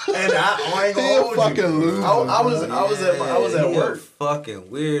 yeah, and I ain't He gonna a hold fucking you. loser, I was bro. I was at He a work. fucking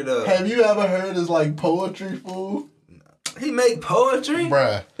weirdo. Have you ever heard his like poetry, fool? He make poetry?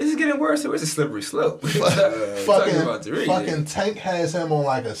 Bruh. This is getting worse. It's a slippery slope. Fucking Tank has him on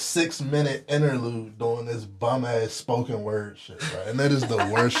like a 6-minute interlude doing this bum ass spoken word shit, bro. And that is the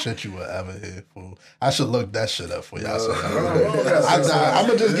worst shit you will ever hear, fool. I should look that shit up for y'all. I'm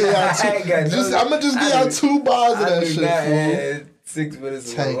gonna just give y'all 2 bars of that shit, fool. 6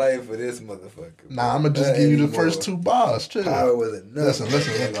 minutes of my life for this motherfucker. Nah, I'm gonna just give you the first 2 bars. Chill. Power was enough.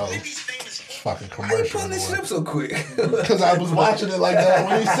 Listen. Fucking commercial. Why you pulling this shit so quick? Because I was watching it like that.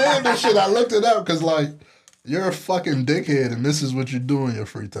 When he said this shit, I looked it up because, like, you're a fucking dickhead and this is what you do in your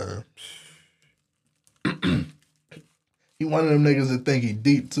free time. He one of them niggas that think he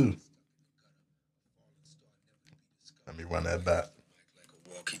deep, too. Let me run that back.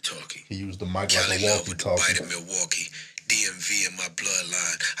 He used the mic like a walkie-talkie. Milwaukee. DMV in my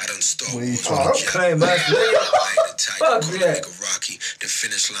bloodline. I done start claim my fuck that. Rocky, the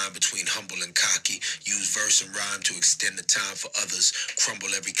finish line between humble and cocky. Use verse and rhyme to extend the time for others. Crumble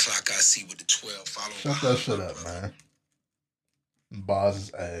every clock I see with the 12. Follow. Shut that shit up, man. Bars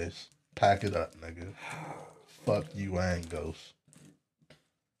his ass. Pack it up, nigga. Fuck you and Ghost.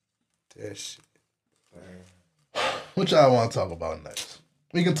 That shit. What y'all want to talk about next?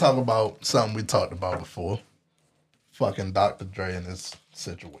 We can talk about something we talked about before. Fucking Dr. Dre and this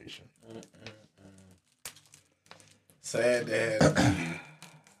situation. Sad to have me.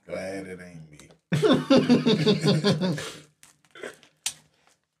 Glad it ain't me.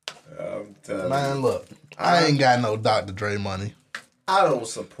 I'm telling Man, you. look. I ain't got no Dr. Dre money. I don't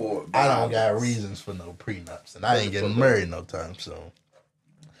support I don't violence. got reasons for no prenups. And I ain't getting married no time soon.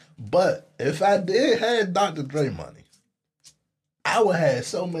 But if I did have Dr. Dre money, I would have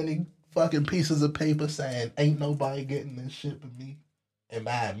so many fucking pieces of paper saying ain't nobody getting this shit but me and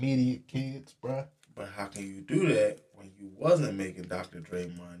my immediate kids, bruh. But how can you do that when you wasn't making Dr. Dre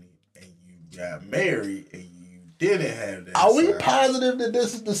money and you got married and you didn't have that? Are we side? positive that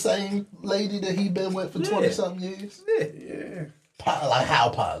this is the same lady that he been with for 20-something years? Yeah. Like how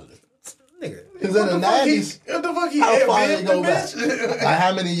positive? Nigga. Because in the 90s, What the fuck he how had far been they go the back? bitch? Like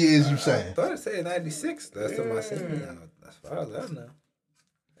how many years you saying? I thought it said 96. That's what my sister now. As far as I know.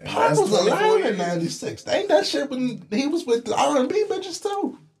 Pop That's was 24 alive in years. 96. Ain't that shit when he was with the R&B bitches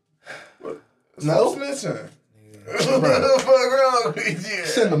too? No? No? Snitching. What the fuck wrong with you?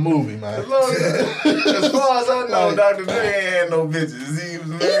 It's in the movie, man. As far as I know, Like- Dr. Dre ain't had no bitches. He was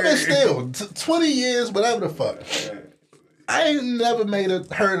married. Even still, 20 years, whatever the fuck. I ain't never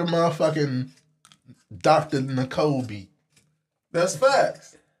heard a motherfucking Dr. Nicole beat. That's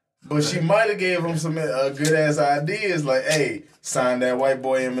facts. But she might have gave him some good ass ideas like, hey, sign that white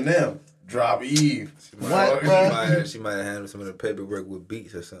boy Eminem, drop Eve. What, bruh? She might have handled some of the paperwork with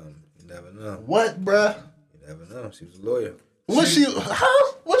beats or something. You never know. What, bruh? You never know. She was a lawyer. What she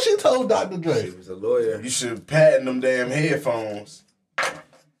told Dr. She Dre? was a lawyer. You should patent them damn headphones.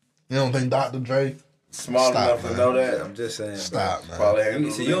 You don't think Dr. Dre? Smart Stop, enough man. to know that. I'm just saying. Stop, man. Probably had You,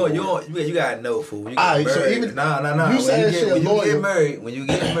 no see, legal- you gotta know, fool. When you Alright, get so married, even- nah. you saying she a lawyer. When you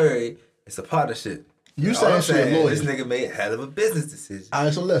get married, it's a partnership. You All saying I'm she a lawyer? This nigga made a hell of a business decision. All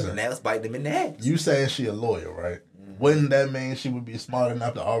right, so listen. And now it's biting him in the ass. You saying she a lawyer, right? Wouldn't that mean she would be smart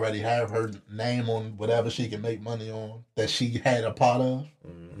enough to already have her name on whatever she can make money on that she had a part of?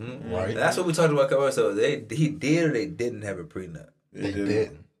 Mm-hmm. Right? And that's what we talked about a couple episodes. He did or they didn't have a prenup. They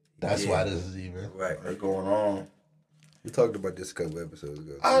didn't. That's why this is even. Right. What's going on? We talked about this a couple episodes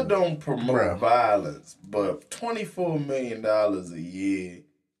ago. I don't promote Bruh. violence, but $24 million a year,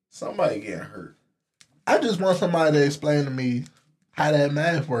 somebody getting hurt. I just want somebody to explain to me how that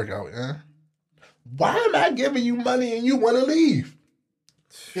math work out, yeah? Why am I giving you money and you want to leave?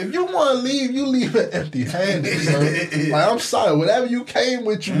 If you want to leave, you leave it empty-handed, son. Like, I'm sorry. Whatever you came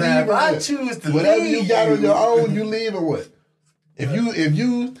with, you Now, leave if I with. choose to Whatever leave you got on your own, you leave it with. If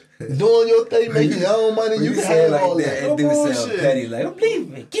you doing your thing, making your own money, you can have all that. and dude sound bullshit. petty. Like, I'm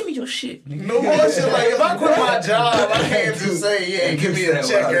leaving, man. Give me your shit. No bullshit. Like, if I quit my job, I can't just say, yeah, give me a That's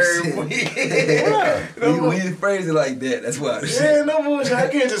check what I'm every saying. week. When you phrase it like that, that's why I'm Yeah, saying. no bullshit. I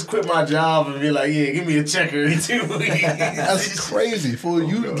can't just quit my job and be like, yeah, give me a check every 2 weeks. That's crazy. For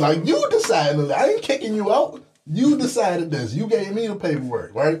you, like, you decided. I ain't kicking you out. You decided this. You gave me the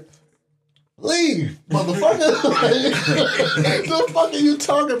paperwork, right? Leave, motherfucker. Like, the fuck are you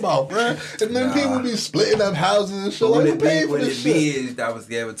talking about, bruh? And then people be splitting up houses and shit. Like, who paid for this shit? Is I was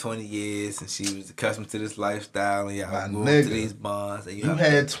there for 20 years and she was accustomed to this lifestyle and y'all My moved nigga. to these bonds. And You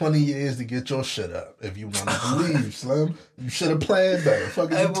had 20 years to get your shit up if you wanted to leave, Slim. You should have planned better.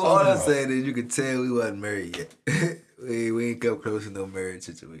 Fuck Hey, you but talking all I'm about? saying is you could tell we wasn't married yet. we ain't come close to no marriage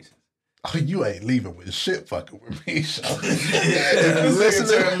situation. Oh, you ain't leaving with shit fucking with me, so. If You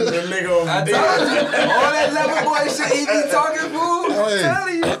listening to the nigga on I the told you, all that level boy shit he be talking, fool. Hey. I'm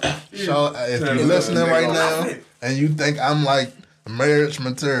telling you. So, if you're listening right now and you think I'm like marriage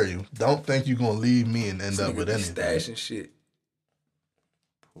material, don't think you're gonna leave me and end up with anything. Stashing shit.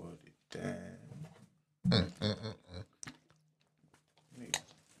 Put it down.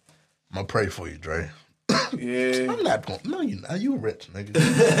 I'm gonna pray for you, Dre. Yeah. I'm not going. No, you not. You rich,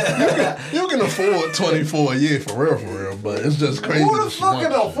 nigga. you can afford 24 a year for real. But it's just crazy. Who the that she fuck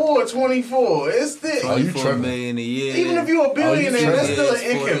can wants you. afford 24? It's this. Oh, you 4 tripping. million a year. Even if you're a billionaire, that's still an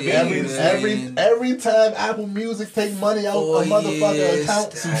inconvenience. Every time Apple Music take money out a motherfucker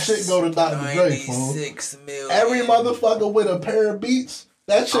account, some shit go to Dr. Dre, fool. 96 million. Every motherfucker with a pair of Beats,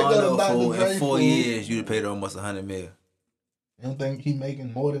 that shit I go don't to know, Dr. fool. Dre. In 4 fool. years, you'd have paid almost 100 million. You don't think he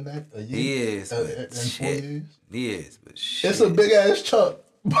making more than that a year? He is, but in 4 shit. years? He is, but shit. It's a big ass chunk,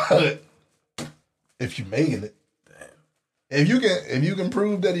 but if you making it, if you can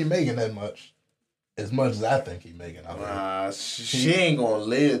prove that he making that much, as much as I think he making, She ain't gonna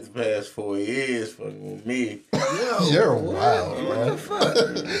live past 4 years fucking with me. You're wild, What man. the fuck?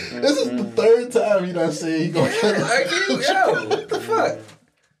 This is the third time you done said he gonna kill him. Yo, what the fuck?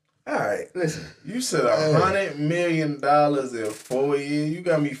 All right, listen. You said $100 million in 4 years. You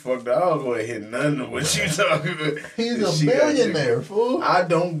got me fucked up. I don't go ahead nothing of what you talking about. He's a She got billionaire, fool. I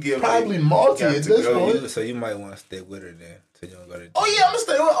don't give Probably a multi got at to this go. point. So you might want to stay with her then, so you don't go to. Oh yeah, I'm gonna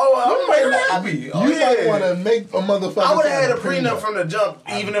stay with. Oh, I'm happy. Oh You yeah. might want to make a motherfucker. I would have sign had a prenup from the jump,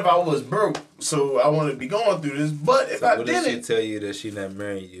 even if I was broke. So I wouldn't be going through this. But if So I what if she didn't, tell you that she not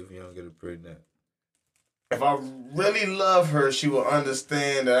marrying you if you don't get a prenup? if I really love her, she will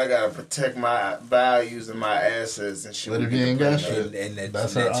understand that I gotta protect my values and my assets, and she. But will if get you the ain't got prenup. shit, And that,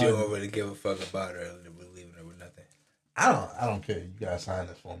 that's that her you argument. don't really give a fuck about her and leaving her with nothing. I don't care. You gotta sign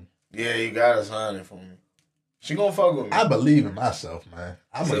this for me. Yeah, you gotta sign it for me. She gonna fuck with me. I believe in myself, man.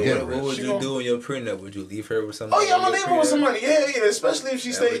 I'm So gonna get what would rich. you do in your prenup? Would you leave her with something? Oh yeah, I'm gonna leave her with some money. Yeah, especially if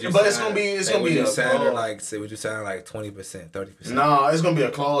she stays. But it's gonna be Would you a sign her clause. like say? Would you sign her like 20%, 30%? No, it's gonna be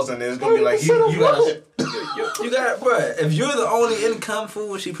a clause in there. It's gonna be like you gotta. You got, bruh. If you're the only income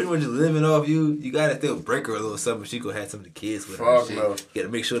fool, she pretty much living off you. You gotta still break her a little something. She could have some of the kids with her. Fuck And shit. no. You gotta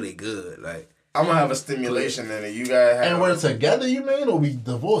make sure they good. Like I'm gonna have a stimulation in it. You gotta have. And we're together, you mean, or we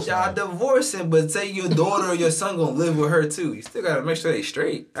divorced? y'all now? divorcing, but say your daughter or your son gonna live with her too. You still gotta make sure they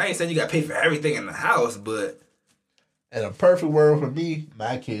straight. I ain't saying you gotta pay for everything in the house, but In a perfect world for me,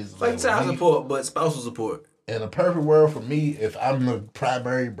 my kids like live child with me. support, but spousal support. In a perfect world for me, if I'm the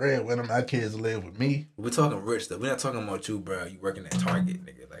primary breadwinner, my kids live with me. We're talking rich though. We're not talking about you, bro. You working at Target,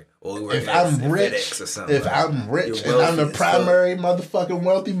 nigga. Like, or you working If at I'm rich, FedEx or something. if like, I'm rich you're and I'm the wealthy as fuck. primary motherfucking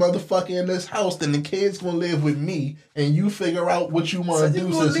wealthy motherfucker in this house, then the kids gonna live with me, and you figure out what you want to So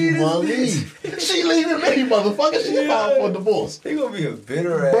you do gonna since you leave want to this leave. She leaving me, motherfucker. She filed for divorce. They gonna be a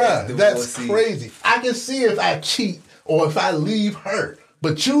bitter ass Bruh, that's divorcee. crazy. I can see if I cheat or if I leave her.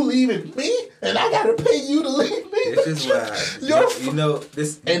 But you leaving me, and I gotta pay you to leave me. This is why you know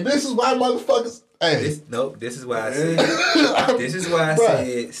this. And this is why motherfuckers. Hey, This is why I said. This is why I Bruh,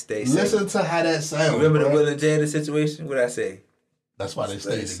 said stay safe. listen to how that sounds. Remember the bruh. Will and Jada situation? What I say? That's why they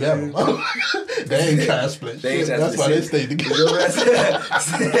stay Stay together. They ain't trying to split They ain't shit. tryna That's split why they shit. stay You know together. what I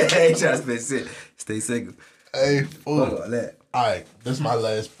said? They ain't trying to split shit. Stay single. Hey, Fuck fool. all that. All right, this is my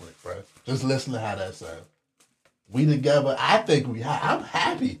last point, bro. Just listen to how that sounds. We together. I think I'm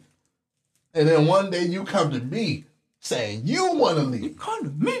happy. And then one day you come to me saying you want to leave. Come to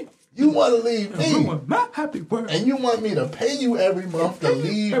me. You want to leave me. Ruin my happy world. And you want me to pay you every month to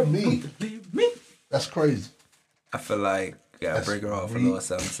leave me. Leave me. That's crazy. I feel like you gotta That's break her off a weak. little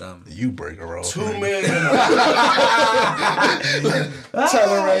something. You break a roll. $2 million. Tell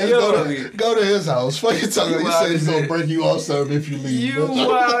her, Ray, Yo. go to his house. Fucking tell her. You He wild said he's as gonna shit. break you off something if you leave. You bitch.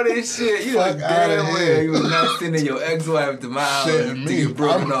 wild as shit. You Fuck know outta damn here. well you was not sending your ex-wife to my house Shit, to me. get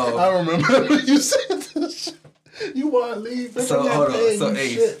broken off. I remember when you said this shit. You want to leave, bitch. So I'm not hold on. paying So you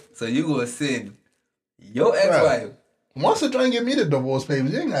Ace, shit. so you gonna send your ex-wife Once the try and get me the divorce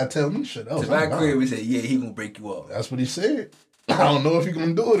papers, you ain't gotta tell me shit else. to my I'm crib gone. and say, yeah, he gonna break you off. That's what he said. I don't know if he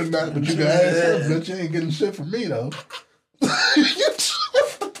gonna do it or not, but you can ask him. Bitch, you ain't getting shit from me though.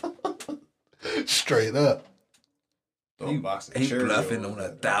 Straight up, Don't box the He cherry bluffing over on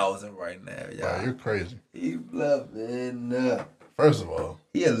that. 1,000 right now, bro, y'all. you're crazy. He bluffing. First of all,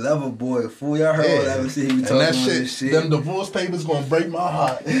 He a lover boy, fool. Y'all heard all that shit he be and talking that about shit, this shit. them divorce papers gonna break my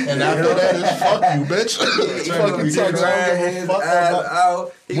heart. And after that is fuck you, bitch. He Fuck gonna you, be talk. I crying don't give his a fuck eyes about.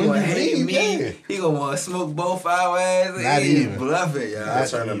 out. He When gonna you hate leave, me. yeah. He gonna want to smoke both our asses. Not He is even. bluffing, y'all. Not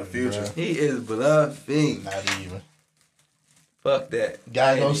Turn in the even, future. bruh. He is bluffing. Not even. Fuck that.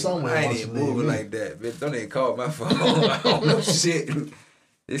 Gotta go somewhere. I ain't once even you leave moving me. like that, bitch. Don't even call my phone. I don't know shit.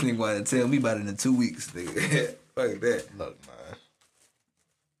 This nigga wanted to tell me about it in 2 weeks, nigga. Fuck that. Look, man.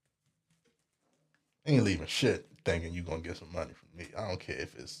 Ain't leaving shit thinking you gonna get some money from me. I don't care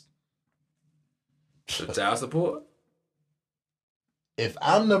if it's... So child support? If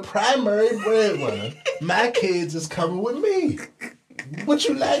I'm the primary breadwinner, my kids is coming with me. What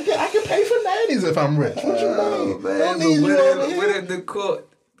you like? I can pay for nannies if I'm rich. What you mean? Man, Don't need you over what here. if the court?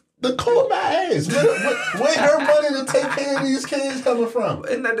 The court my ass. Where her money to take care of these kids coming from?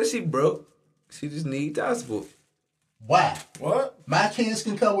 It's not that she broke. She just need child support. Why? What? My kids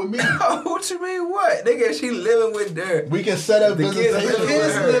can come with me. What you mean what? Nigga, she living with her. We can set up The kids visitation. live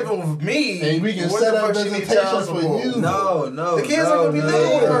with her. living with me. And we can What set the up fuck she need visitation child for support? you. No. The kids ain't gonna be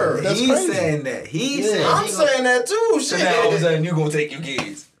living with her. That's He's crazy. saying that. He's Yeah. saying I'm he saying that too. So Shit. now all of a sudden you gonna take your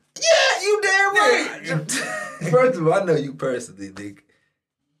kids. Yeah, you damn right. First of all, I know you personally, nigga.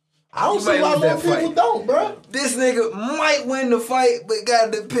 I don't You see might why lose that most people fight. don't, bro. This nigga might win the fight, but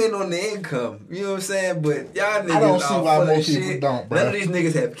gotta depend on the income. You know what I'm saying? But y'all niggas I don't see all why full of most people shit. don't, bro. None of these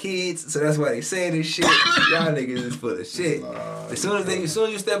niggas have kids, so that's why they say this shit. Y'all niggas is full of shit. As soon as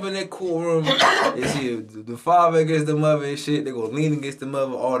you step in that courtroom, it's you, the father against the mother and shit. They gonna lean against the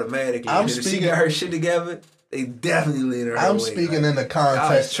mother automatically. I'm And if she speaking- got her shit together, they definitely lean her. I'm way. speaking Like, in the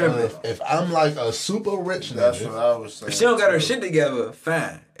context tripping. of if I'm like a super rich That's what nigga. I was saying. if she don't got her shit together,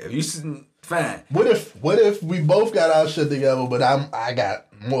 fine. If you fine. What if we both got our shit together, but I got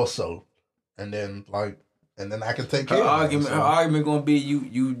more so, and then I can take care Her of argument, it. her So argument gonna be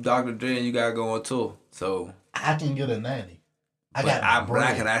you Dr. Dre, and you gotta go on tour. So I can get a nanny. I but got I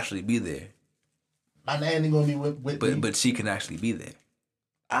bread. can actually be there. My nanny gonna be with me. But she can actually be there.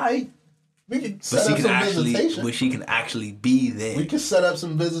 We can But set she up can some actually visitation. but she can actually be there. We can set up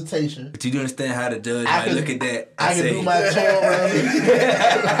some visitation. But you do understand how the judge I might can- look at that and I can say, do my tour around.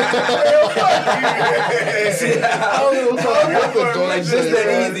 I don't give a fuck what the judge it's just says, that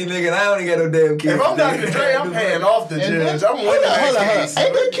man. easy, nigga. And I only got no damn kids. If I'm Dr. Dre, I'm paying off the And then- judge. I'm winning that case.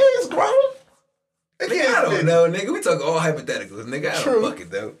 Ain't the kids grown? Nigga, I don't know, nigga. We talk all hypotheticals, nigga. I True. don't fucking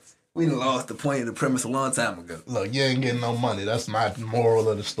know. We done lost the point of the premise a long time ago. Look, you ain't getting no money. That's my moral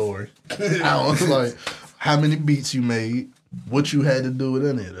of the story. I was like, how many beats you made? What you had to do with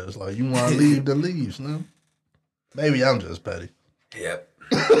any of this? Like, you want to leave, then leave, no? Maybe I'm just petty. Yep.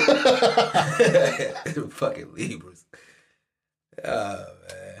 Fucking Libras. Oh,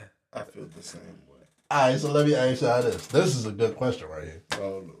 man. I feel the same way. All right, so let me ask y'all this. This is a good question right here.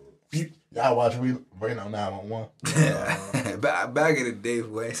 Oh, Lord. Y'all watch Reno 911? Back in the day,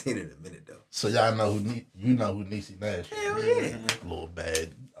 who I ain't seen it in a minute, though. So y'all know who Niecy Nash is. Hell yeah. Little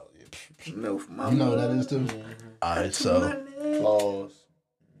bad. No, for my You know who that is too? All right, so Flaws.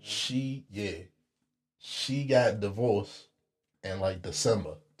 she got divorced in like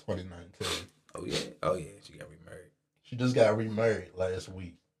December 2019. Oh yeah, she got remarried. She just got remarried last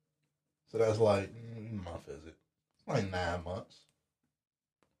week. So that's like, month is it? Like 9 months.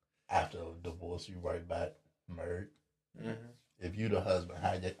 After a divorce, you right back married. Mm-hmm. If you the husband,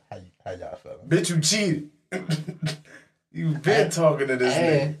 how y'all feeling? Bitch, you cheated. You been talking to this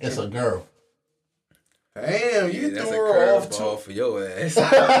And nigga. it's a girl. Damn, you That's threw a her off curveball too. for your ass.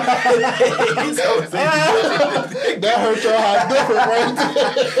 That hurt your heart different, right?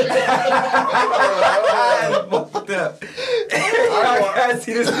 Fucked up. I can't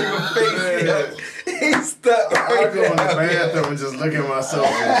see this nigga face. Yo. He's stuck. I go in the bathroom and just look at myself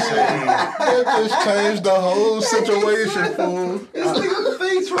and shame. That just changed the whole situation, fool. This nigga's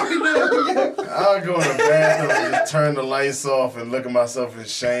face right now. I'll go in the bathroom and just turn the lights off and look at myself in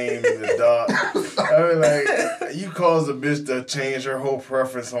shame in the dark. I mean, like, you caused a bitch to change her whole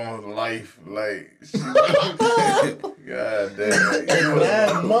preference on life. Like, God damn. In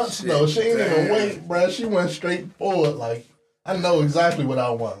 9 months, though, she ain't even wait, bruh. She went straight forward. Like, I know exactly what I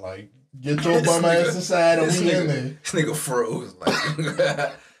want. Like, get your bum ass aside and we in there. This nigga froze. Like,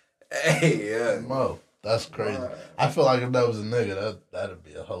 hey, yeah. Mo, that's crazy. I feel like if that was a nigga, that'd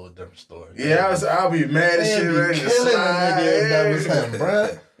be a whole different story. Yeah, I'll be mad as They'd shit, be ready to killing a slide. nigga if that was him,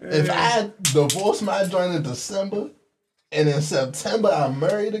 bruh. If I divorced my joint in December and in September I'm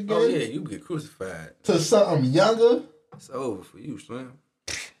married again Oh yeah, you get crucified. to something younger, It's over for you, Slim.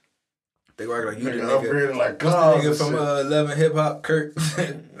 They act like you the Nigga nigga. upgraded like What's cars the nigga and from shit. 11 Hip Hop, Kurt?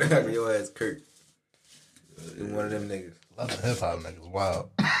 They act like your ass Kurt. You one of them niggas. that's a hip hop niggas wild.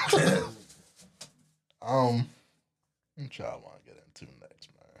 What y'all want to get into next,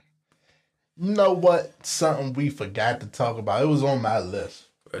 man? You know what? Something we forgot to talk about. It was on my list.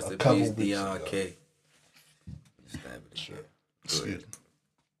 Rest A in couple peace, weeks Dion ago. K. Stab it again. Excuse me.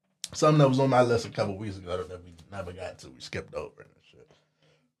 Something that was on my list a couple weeks ago that we never got to. We skipped over it and shit.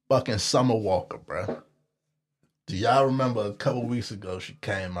 Fucking Summer Walker, bruh. Do y'all remember a couple weeks ago she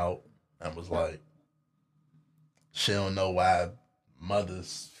came out and was like, she don't know why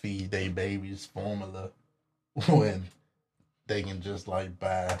mothers feed their babies formula when they can just like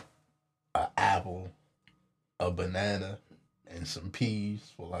buy an apple, a banana, and some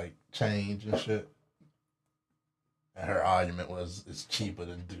peas for like change and shit. And her argument was it's cheaper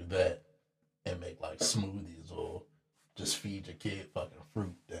to do that and make like smoothies or just feed your kid fucking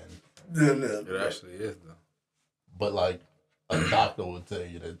fruit than. It actually is though. But like a doctor would tell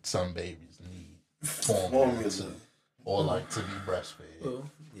you that some babies need formula to, or like to be breastfed. Well,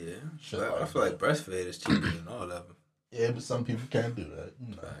 yeah. Like I feel like breastfeed is cheaper than all of them. Yeah, but some people can't do that.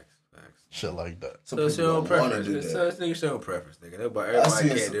 You know. Facts. Shit like that. So it's your own preference. It's your own preference, nigga. Everybody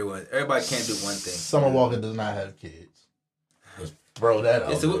can't do one. Everybody can't do one thing. Summer Walker does not have kids. Just throw that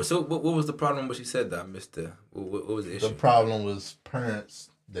out. So what was the problem when she said that? I missed the. What was the issue? The problem was parents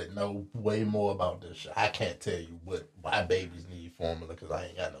that know way more about this shit. I can't tell you why babies need formula because I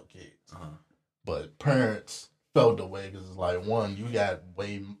ain't got no kids. Uh-huh. But parents felt the way because it's like, one, you got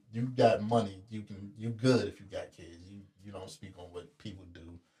money. You good if you got kids. You don't speak on what people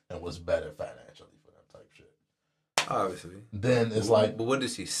do and what's better financially for them type shit. Obviously. Then it's but what did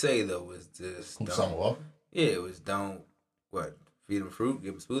she say though? Was this Summer Walker? Yeah, it was feed them fruit,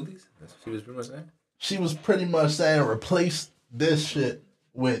 give them smoothies. That's what she was pretty much saying. She was pretty much saying replace this shit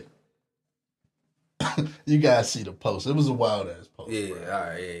with. You guys see the post. It was a wild ass post. Yeah, all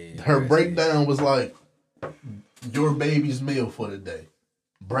right, yeah. Her breakdown was like, your baby's meal for the day: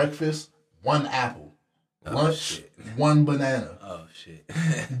 breakfast, 1 apple. Lunch, 1 banana. Oh, shit.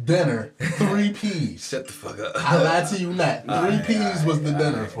 Dinner, 3 peas. Shut the fuck up. I lied to you not. 3 peas was the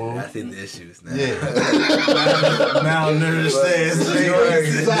dinner, fool. I see the issues now. Yeah. Now I understand.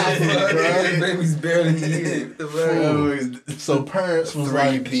 Exactly, bro. Baby's barely eating. So parents was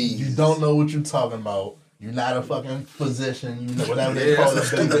like, you don't know what you're talking about. You're not a fucking physician. You know, whatever they call it.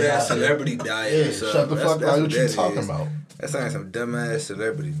 Stupid ass celebrity diet. Yeah, shut the fuck up. What you talking about? That's like some dumbass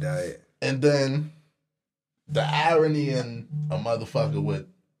celebrity diet. And then the irony in a motherfucker with,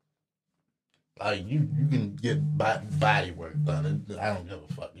 like, you can get body work done. I don't give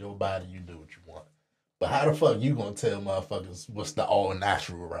a fuck. Your body, you do what you want. But how the fuck you gonna tell motherfuckers what's the all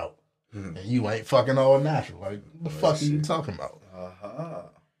natural route? And you ain't fucking all natural. Like, what the fuck are you talking about?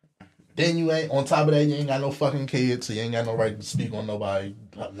 Then you ain't, on top of that, you ain't got no fucking kids, so you ain't got no right to speak on nobody,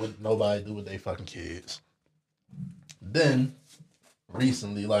 what nobody do with their fucking kids. Then,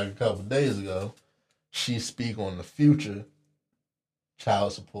 recently, like a couple days ago, she speak on the future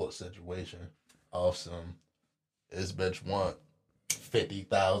child support situation of some, this bitch want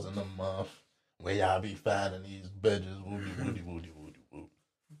 50,000 a month, where y'all be finding these bitches, woody.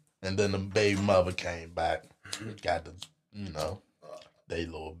 And then the baby mother came back, got the, they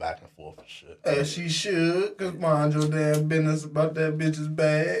little back and forth and shit. As she should, cause mind your damn business about that bitch's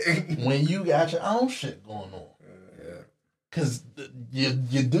bag. When you got your own shit going on. Cause your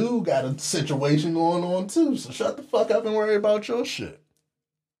dude got a situation going on too, so shut the fuck up and worry about your shit.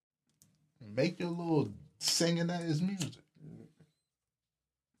 Make your little singing ass music.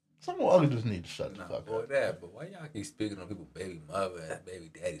 Someone just need to shut the fuck up. But why y'all keep speaking on people's baby mother and baby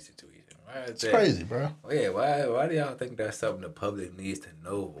daddy situation? Right? It's crazy, bro. Well, yeah, why do y'all think that's something the public needs to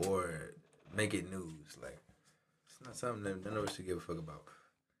know or make it news? Like, it's not something that none of us should give a fuck about.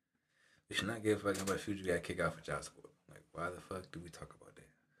 We should not give a fuck about future got kicked out for child support. Like, why the fuck do we talk about that?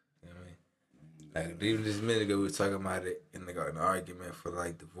 You know what I mean? Like, even just a minute ago, we were talking about it in like an argument for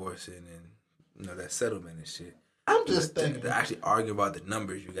like divorcing and that settlement and shit. I'm just thinking. To actually argue about the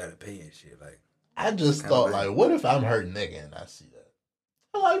numbers you gotta pay and shit. Like, I just thought, like, what if I'm her nigga and I see that?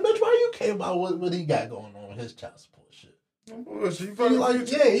 I'm like, bitch, why you care about what he got going on with his child support shit? You fucking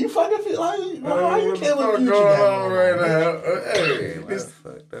like, yeah, you fucking feel like, why you care what Future got going on right now? Hey,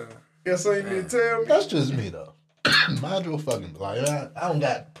 guess what you need to tell me? That's just me though. Mind your fucking, like, I don't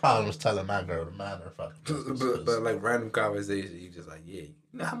got problems telling my girl to mind her fucking business. But like random conversation, you just like, yeah, you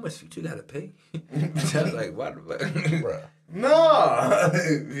know how much Future gotta pay? Just like, what the fuck? Bruh. No.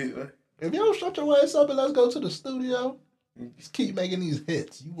 If you don't shut your ass up and let's go to the studio, just keep making these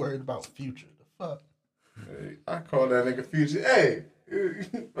hits. You worried about Future. The fuck? Hey, I call that nigga Future. Hey,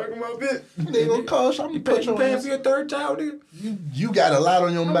 fuck him up, bitch. Nigga gonna call you. I'm put your paying for your third child, nigga? You got a lot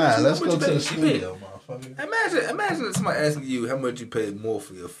on your mind. Let's go to the studio, motherfucker. Imagine if somebody asking you how much you paid more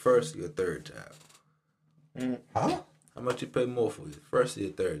for your first or your third child. Huh? How much you pay more for your first or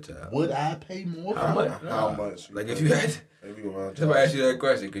your third child? Would I pay more? How much? Like if you had somebody ask you that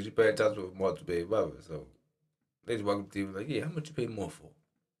question because you paid child support with multiple baby mothers, so they just walk up to you like, yeah, how much you pay more for?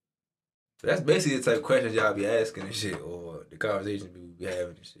 So that's basically the type of questions y'all be asking and shit, or the conversations we be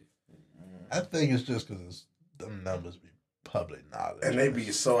having and shit. I think it's just because them numbers be public knowledge. And they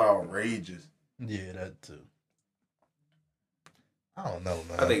be so outrageous. Yeah, that too. I don't know,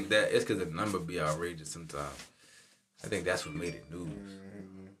 man. I think that it's because the number be outrageous sometimes. I think that's what made it news.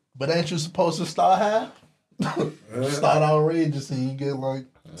 But ain't you supposed to start high? Start outrageous and you get like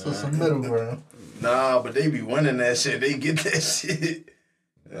to some middle ground. Nah, but they be winning that shit. They get that shit.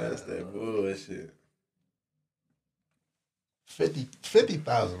 That's that bullshit.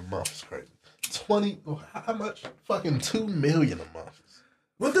 50,000 a month is crazy. 20, how much? Fucking 2 million a month.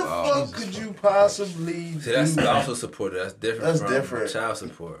 What the fuck could you possibly See, that's do? spousal support. That's different from child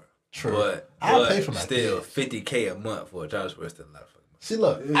support. True. But I'll pay for my still, kids. $50K a month for a child support is still a lot of fucking money. See,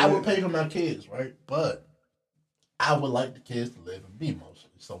 look, I would pay for my kids, right? But I would like the kids to live with me mostly.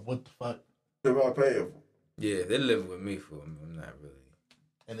 So what the fuck? What am I paying for? Yeah, they're living with me for. I'm not really.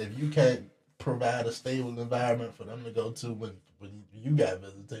 And if you can't provide a stable environment for them to go to when you got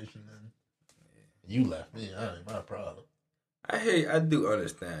visitation, then you left me. That ain't my problem. I hear you. I do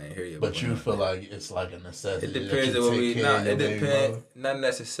understand. I hear you. But you feel like it's like a necessity. It depends on what we. No, it depends. Not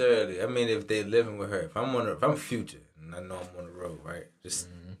necessarily. I mean, if they living with her, if I'm Future, and I know I'm on the road, right? Just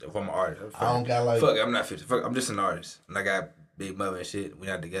if I'm an artist, I don't got like. Fuck, I'm not Future. Fuck, I'm just an artist, and I got big mother and shit. We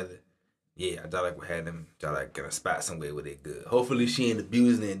not together. Yeah, I thought like we had them. Y'all like in a spot somewhere where they good. Hopefully she ain't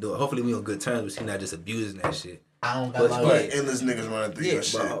abusing it and doing. Hopefully we on good terms, but she not just abusing that shit. I don't got like endless niggas running through your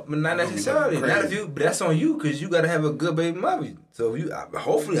shit. But not necessarily. Not if you. But that's on you because you gotta have a good baby mother. So if you,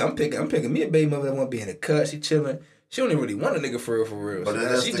 hopefully, I'm picking me a baby mother that want to be in the cut. She chilling. She don't even really want a nigga for real. But so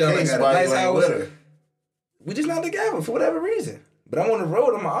that's she the got case. a Why nice you ain't house. with her? We just not together for whatever reason. But I'm on the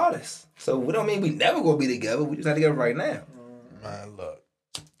road. I'm an artist. So we don't mean we never gonna be together. We just not together right now. Man, look.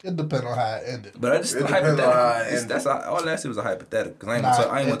 It depends on how it ended. But I just hypothetical. That's all that shit was a hypothetical. Cause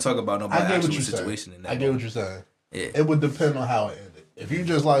I ain't gonna talk about nobody's actual situation in that. I get what you're saying. Yeah. It would depend on how it ended. If you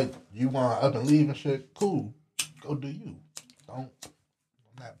just like you want up and leave and shit, cool. Go do you. I'm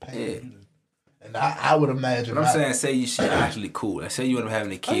not paying you. And I would imagine. But I'm saying, say you shit actually cool. Like, say you end up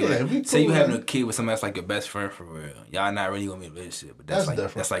having a kid. Say you having a kid with somebody that's like your best friend for real. Y'all not really gonna be in a relationship, but that's like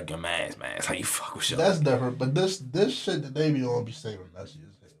different. That's like your man's man. That's how you fuck with your. That's different. But this shit that they be on be saying messy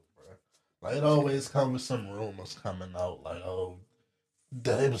as hell, bro. Like it always comes with some rumors coming out like, oh,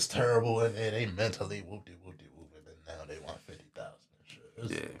 it was terrible and they mentally whoopty and then now they want 50,000 and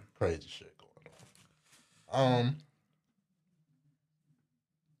shit. It's crazy shit going on.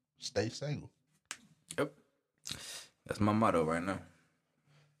 Stay single. Yep. That's my motto right now.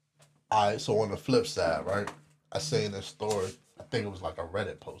 Alright, so on the flip side, right? I seen this story. I think it was like a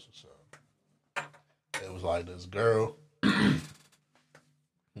Reddit post or something. It was like this girl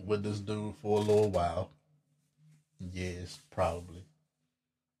with this dude for a little while. Years, probably.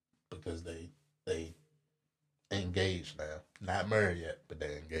 Because they engaged now. Not married yet, but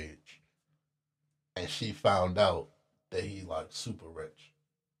they engaged. And she found out that he like super rich.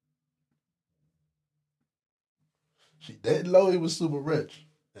 She didn't know he was super rich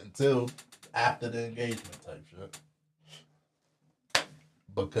until after the engagement type shit.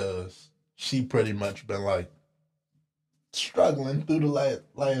 Because she pretty much been like struggling through the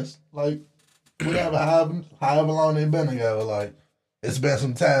last like whatever, however long they been together. Like it's been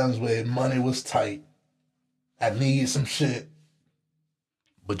some times where money was tight. I need some shit.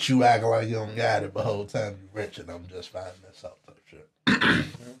 But you acting like you don't got it the whole time you rich and I'm just finding this out type shit.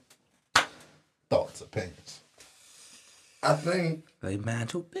 Thoughts, opinions. I think they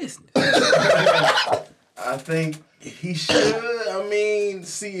mind your business. I think he should,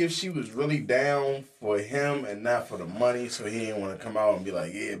 see if she was really down for him and not for the money, so he didn't want to come out and be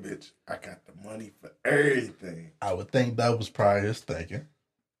like, yeah, bitch, I got the money for everything. I would think that was probably his thinking.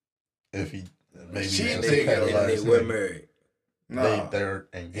 If he maybe they were married. No, they're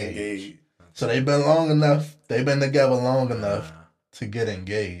engaged. So they've been together long enough to get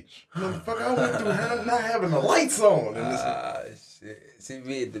engaged. Motherfucker, I went through him not having the lights on. Shit. See,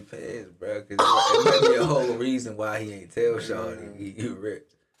 me, it depends, bro. Because it might be a whole reason why he ain't tell Shawty he rich.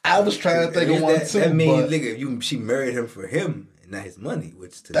 I was trying to think of one too. That means, nigga, she married him for him and not his money,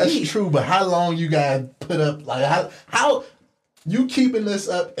 which to that's me, true. But how long you gotta put up? Like how you keeping this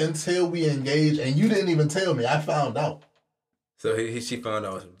up until we engage, and you didn't even tell me. I found out. So she found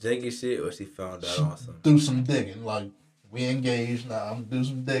out on some janky shit, or she found out on some do some digging. Like we engaged now. I'm gonna do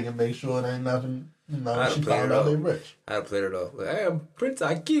some digging, make sure there ain't nothing. She found out they rich. I'd play it off. Like, I am Prince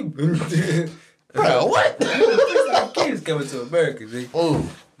Akeem. Bro, what? Prince Akeem's coming to America, G. Oh,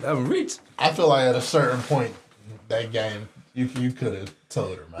 I'm rich. I feel like at a certain point, that game, you could have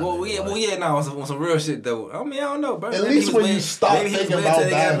told her, man. Well, yeah, no, on some real shit though. I mean, I don't know, bro. At least when you stop thinking about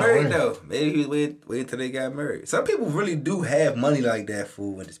they got married that, though. Maybe he was waiting till they got married. Some people really do have money like that,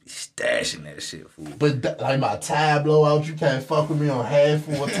 fool, and just be stashing that shit, fool. But like my tie blow out, you can't fuck with me on half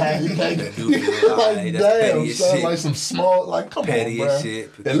full time. You can't. Like damn, son, like some small, like come petty on, bro.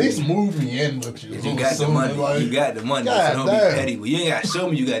 Shit. At least move me in with you. If you got the money, like, you got the money. So don't be petty. Well, you ain't got to show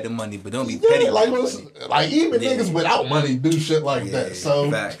me you got the money, but don't be petty. Like even niggas without money do shit like that. So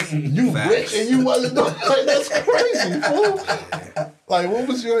you rich and you wasn't doing like that's crazy, fool. Like what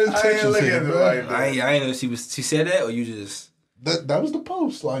was your intention? I ain't know she said that, or you just. That was the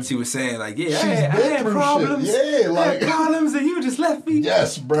post. Like she was saying, like, yeah, I had problems. Shit. Yeah, like I had problems, and you just left me.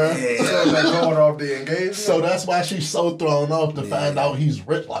 Yes, bro. Yeah. So like going off the engagement. So that's why she's so thrown off to find out he's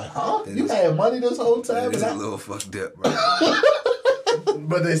rich. Like, huh? You had money this whole time? It's a little fucked up, bro.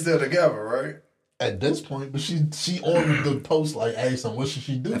 But they still together, right? At this point, but she ordered the post like, "Hey, son, what should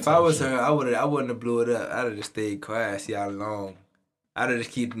she do?" If I was her, I wouldn't have blew it up. I'd have just stayed quiet, see how long. I'd have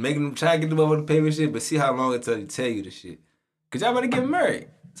just keep making them try to get the motherfucker to pay me shit, but see how long until they tell you the shit. Cause y'all better get married.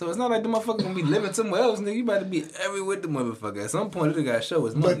 So it's not like the motherfucker gonna be living somewhere else, nigga. You better be everywhere with the motherfucker. At some point, they gotta show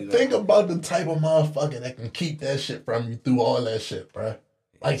his money. But think about the type of motherfucker that can keep that shit from you through all that shit, bro.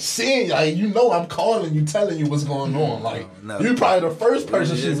 Like seeing, like I'm calling you, telling you what's going on. Like you probably the first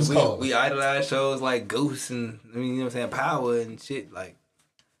person she was calling. We idolize shows like Ghosts and you know what I'm saying, Power and shit. Like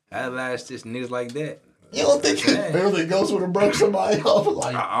idolize just niggas like that. You don't think really Ghost would have broke somebody off?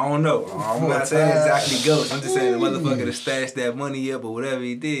 Like I don't know. I'm not saying exactly Ghost. I'm just saying the motherfucker that stashed that money up or whatever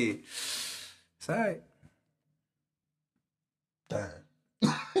he did. It's alright. Damn.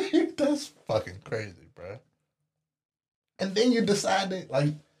 That's fucking crazy, bro. And then you decided,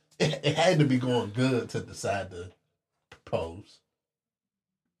 like, it had to be going good to decide to propose.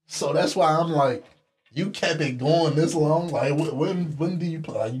 So that's why I'm like, you kept it going this long. Like, when do you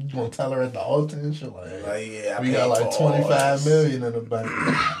play? Like, you gonna tell her at the altar and shit? Like, yeah, we got like 25 million in the bank.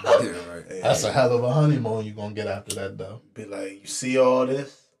 That's a hell of a honeymoon you gonna get after that, though. Be like, you see all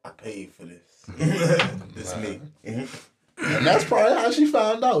this? I paid for this. This me. And that's probably how she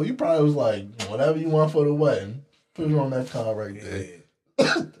found out. You probably was like, whatever you want for the wedding, put it on that card right there.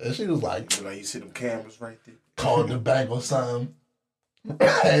 And she was like, you see them cameras right there? Called the bank or something.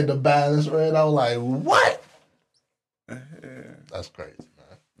 Had the balance read. I was like, what? That's crazy,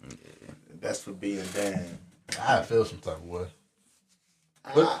 man. Yeah. That's for being damn. I feel some type of way.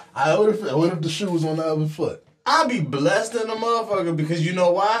 What if the shoe was on the other foot? I'd be blessed in a motherfucker because you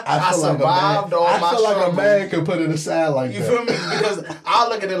know why? I survived all my struggles. I feel like a man could put it aside like that. You feel me? Because I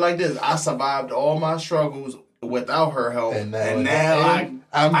look at it like this. I survived all my struggles without her help. And now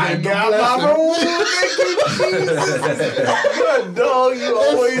I got my reward. Thank you, Jesus. Good dog, you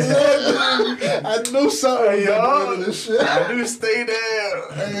always had me. I knew something, y'all. This shit. I knew stay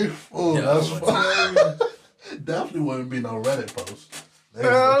there. Hey, fool. That's funny. Definitely wouldn't be no Reddit post. They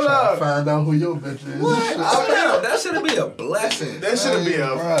try to find out who your bitch is. What? That should be a blessing. That should be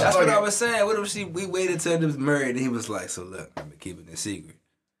a. That's what I was saying. What if we waited till he was married and he was like, "So look, I'm gonna keep it a secret."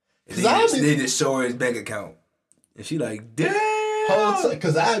 And they just show her his bank account, and she like, "Damn."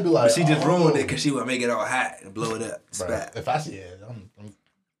 Because I'd be like, but she just ruined it because she would make it all hot and blow it up. Spat. If I see it, I'm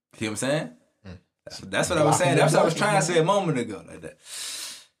see what I'm saying? That's what I was saying. That's what I was trying to say a moment ago. Like that.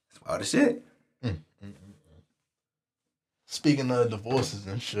 That's all the shit. Speaking of divorces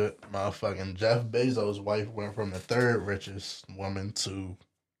and shit, motherfucking Jeff Bezos' wife went from the third richest woman to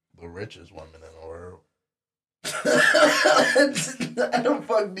the richest woman in the world. How the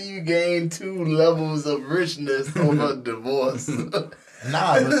fuck do you gain 2 levels of richness over a divorce?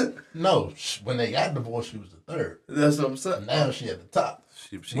 No. When they got divorced, she was the third. That's what I'm saying. Now she at the top.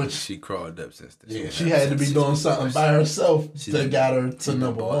 She crawled up since then. Yeah, she had to be doing something by herself to get her to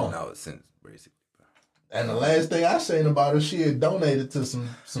number one. Out since basically. And the last thing I seen about her, she had donated to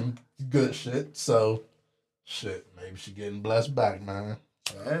some good shit. So, shit, maybe she getting blessed back, man.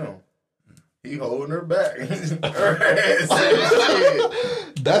 Damn. He holding her back.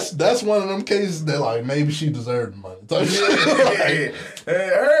 That's one of them cases that like maybe she deserved money. So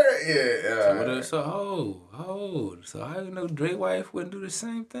how you know Dre's wife wouldn't do the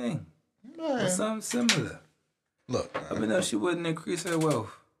same thing? Man. Or something similar. Look, man. I mean, no, she wouldn't increase her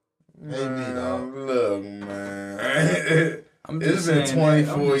wealth. Maybe, dog. Look, man. I'm just saying. It's been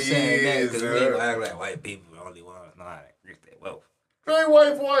 24 years. Because we ain't gonna act like white people are the only ones know how to increase their wealth. Dre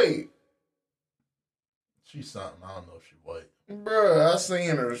wife white. She's something. I don't know if she's white. Bruh, I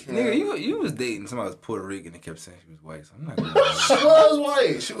seen her. Nigga, you was dating somebody who was Puerto Rican and kept saying she was white, so I'm not gonna lie. She was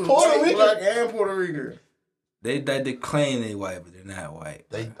white. She was Puerto Rican, black, and Puerto Rican. They claim they white, but they're not white.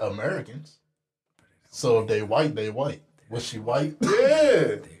 They Americans. So if they white, they white. Was she white? Yeah.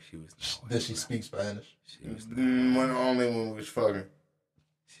 I think she was not white. Did she speak Spanish? She was not. Only when we was fucking.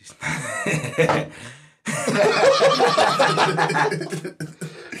 She's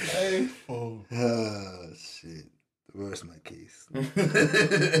Hey, fool. Oh, shit. The worst my case.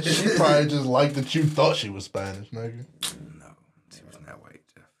 She probably just liked that you thought she was Spanish, nigga. No, she was not white,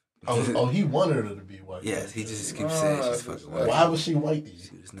 Jeff. Oh, he wanted her to be white. Yes, he just keeps saying she's fucking white. Why was she white to you?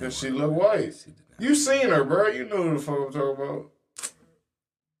 She was not Because she white. look white. She did not. You seen her, bro. You know who the fuck I'm talking about.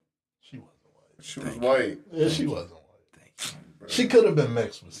 She wasn't white. She was white. Yeah, she wasn't white. Thank you. She could have been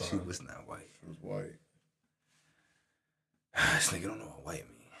mixed with She something. was not white. She was white. This nigga don't know what white means.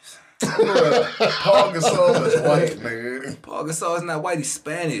 Paul Gasol is white, nigga. Paul Gasol is not white. He's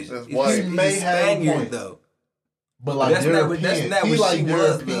Spanish. That's He's, white. he's He may have a Spaniard point. though. But like That's not what- European, that's not he what like she was,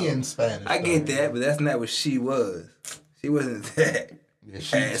 European though. Spanish. I get though. that, but that's not what she was. She wasn't that Yeah,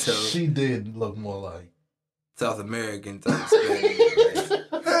 asshole. she did look more like. South American type Spanish.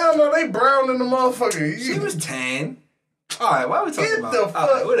 Like, Hell no, they brown in the motherfucker. she was tan. All right, why are we talking Get about? the All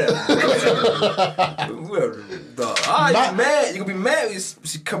right, fuck. whatever. Dog. All right, you mad? You can be mad when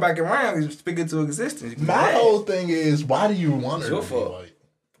she come back around. You speak into existence. You can be My mad. whole thing is, why do you want her It's to your be fault. white?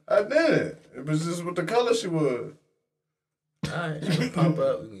 I didn't. It was just with the color she was. All right, she can pop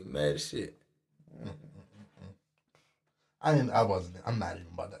up. We get mad as shit. I wasn't. I'm not even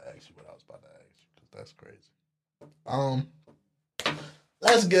about to ask you what I was about to ask you because that's crazy.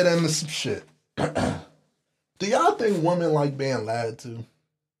 Let's get into some shit. Do y'all think women like being lied to?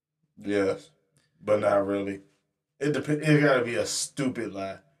 Yes, but not really. It depends. It gotta be a stupid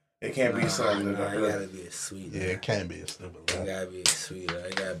lie. It can't be something that It hurt. gotta be a sweet. Yeah, it can be a stupid It lie. gotta be a sweet.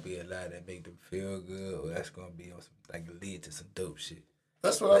 It gotta be a lie that make them feel good, or that's gonna be on some, like lead to some dope shit.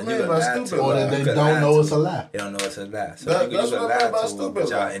 That's what I Like, you mean by got lied stupid to. Or lie. that they You could don't lie know to it's a lie. They don't know it's a lie. So That- you that's can what I lie meant by to her, stupid but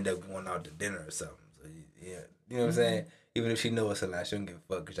y'all lie. end up going out to dinner or something. So yeah, you know what I'm saying? Even if she know it's a lie, she don't give a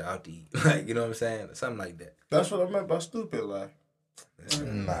fuck because y'all out to eat. Like, you know what I'm saying? Something like that. That's what I meant by stupid lie.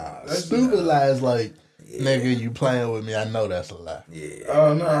 Nah, That's- stupid lie is like, Yeah. nigga, you playing with me. I know that's a lie. Yeah.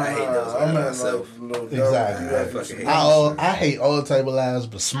 Oh no, I hate those I lies meant myself. like little Exactly. dumb- I fucking hate I hate all type of lies,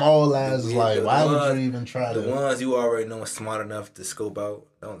 but small lies is Yeah, like, the why would ones- you even try The to? ones you already know is smart enough to scope out,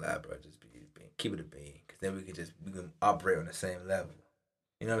 don't lie, bro. Just keep it a bean. Because then we can operate on the same level.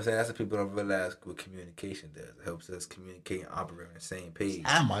 You know what I'm saying? That's what people don't realize what communication does. It helps us communicate and operate on the same page.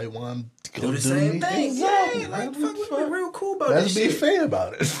 I might want to go Do the same thing. Exactly. Yeah, like, Like, fuck, fuck. we're real cool about Let's this be shit. fair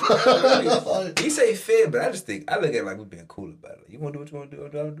about it. Like, He say fair, but I look at it like we being cool about it. You want to do what you want to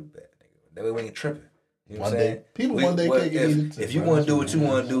do, I'm do bad. Nigga. That way we ain't tripping. You know One what I'm day- saying? people one day can't get needed to, if you bro. want to do what That's you what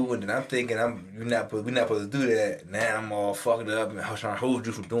it want is. to do, and then I'm thinking we're not supposed to do that. Now I'm all fucked up and I'm trying to hold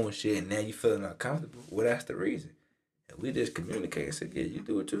you from doing shit, and now you feeling uncomfortable. Well, that's the reason. And we just communicate and say, yeah, you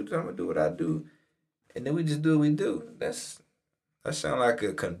do what you do, I'm gonna do what I do, and then we just do what we do. That sounds like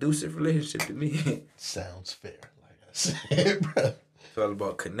a conducive relationship to me. sounds fair, like I said, bro. It's all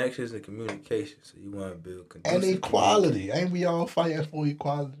about connections and communication. So you want to build And conducive equality. Ain't we all fighting for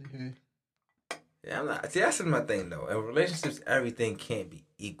equality here? Yeah, I'm not. See, that's my thing though. In relationships, everything can't be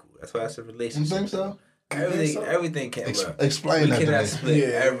equal. That's why it's a relationship. You think so? Everything can't. bro. Explain We that to cannot me. split Yeah.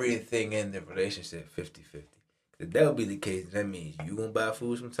 everything in the relationship 50-50. If that would be the case, that means you gonna buy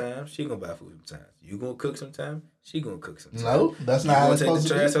food sometimes, she gonna buy food sometimes. You gonna cook sometimes, she gonna cook sometimes. No, that's You not how gonna it's take the supposed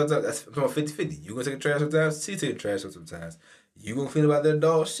to trash be. sometimes. That's 50-50. You gonna take the trash sometimes, she take the trash sometimes. You gonna clean about their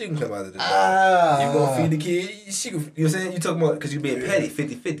dog, she gonna clean about their dog. You gonna feed the kid, she gonna, you know what I'm saying? You talking about, because you being petty,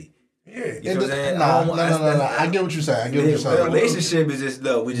 50-50. Yeah. You know what I'm saying? Nah, I don't- no. I get what you're saying. I get what you're The saying. relationship is just,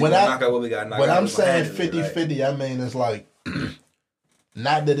 look, we just When gonna I- knock out what we got to knock out. When I'm we gonna saying handle it, like- 50-50, I mean it's like,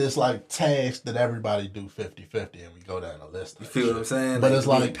 not that it's like tasks that everybody do 50-50 and we go down a list. You feel what I'm saying? But it's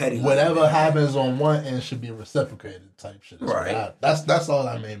being like petty whatever that. happens on one end should be reciprocated type shit. That's what Right. that's all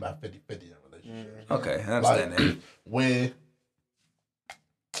I mean by 50-50 in a relationship. Okay, I understand Like, that. where,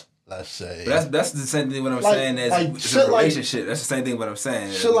 let's say, But that's the same thing what I'm Like- saying as like it's shit a like- relationship. That's the same thing what I'm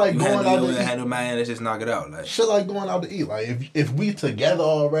saying. Shit like you going handle out your to end, eat. handle mine, let's just knock it out. Like shit like going out to eat. Like if we together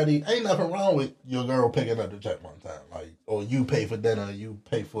already, ain't nothing wrong with your girl picking up the check one time. Like, or you pay for dinner, you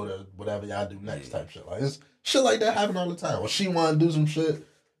pay for the whatever y'all do next type shit. Like it's shit like that happen all the time. Or she want to do some shit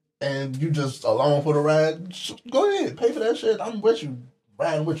and you just along for the ride. Go ahead, pay for that shit. I'm with you,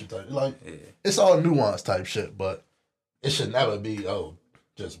 riding with you type. Like yeah. it's all nuance type shit, but it should never be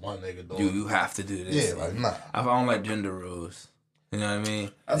just one nigga doing. you have to do this. Yeah, like nah. I don't like gender rules. You know what I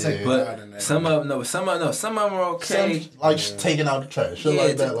mean? I take Yeah. pride in But that. some of them are okay. Some, like taking out the trash, shit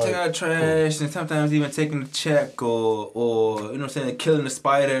like that. taking out trash and sometimes even taking the check or you know what I'm saying, killing the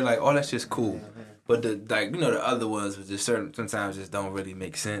spider, like all that's just cool. But the other ones was just sometimes just don't really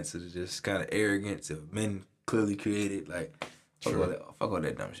make sense. It's just kind of arrogance of men clearly created. Like, fuck all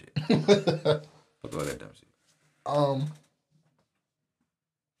that dumb shit. Fuck all that dumb shit.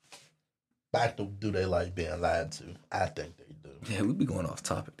 Back to do they like being lied to? I think they do. Yeah, we be going off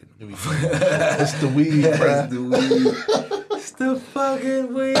topic. It's the weed, bro. It's the weed. It's the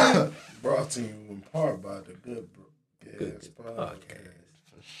fucking weed. Brought to you in part by the Good Podcast.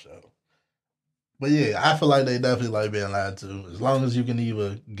 For sure. But yeah, I feel like they definitely like being lied to. As long as you can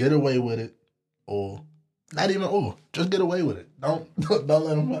either get away with it or not even just get away with it. Don't let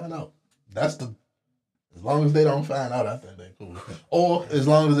them find out. As long as they don't find out, I think they cool. Or as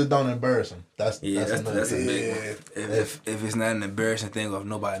long as it don't embarrass them. That's a big one. If it's not an embarrassing thing or if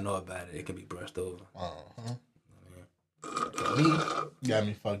nobody know about it, it can be brushed over. Me, got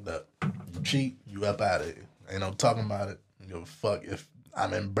me fucked up. You cheat, you up out of here. Ain't no talking about it. You give a fuck if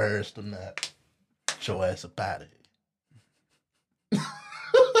I'm embarrassed or not. Get your ass up out of here.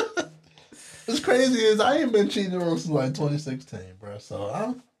 What's crazy is I ain't been cheating on since like 2016, bro. So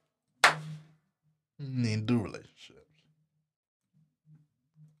I need to do relationships.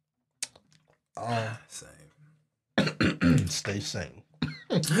 Same. Stay single.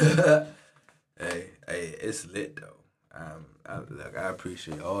 Hey, it's lit though. I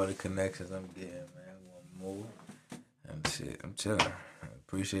appreciate all the connections I'm getting, man. I want more. And shit, I'm chilling.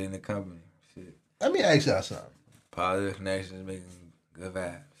 Appreciating the company. Shit. Let me ask y'all something. Positive connections, making good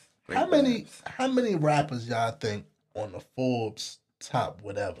vibes. How many rappers y'all think on the Forbes top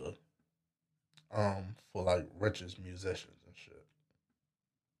whatever, for like richest musicians and shit?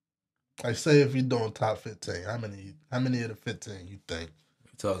 Like, say if you're doing top 15, how many of the 15 you think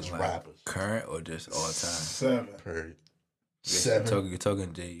you talking is like rappers? Current or just all time? 7. Period. You're 7.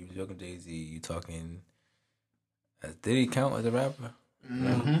 talking Jay-Z. You talking? Did he count as a rapper?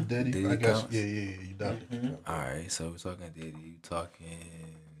 Mm-hmm. Diddy, I guess. Count? Yeah, you definitely can count. All right, so we're talking Diddy. You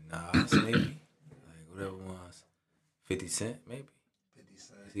talking Nas, maybe? Like whatever ones. 50 Cent, maybe? 50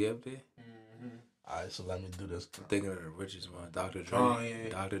 Cent. Is he up there? Mm-hmm. All right, so let me do this. I'm thinking of the richest one. Dr. Dre. Kanye.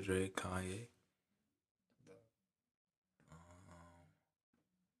 Dr. Dre, Kanye.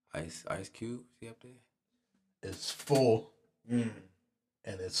 Ice Cube, is he up there? It's 4. And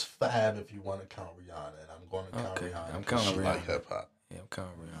it's 5 if you want to count Rihanna. And I'm going to count Rihanna. I'm counting Rihanna. Like hip hop. Yeah, I'm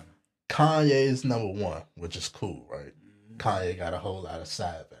counting Rihanna. Kanye is number 1, which is cool, right? Kanye got a whole lot of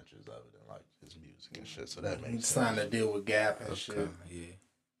side ventures other than like his music and shit, so that makes sense. Signed a deal with Gap and shit. Yeah.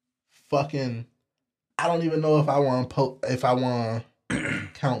 Fucking, I don't even know if I want to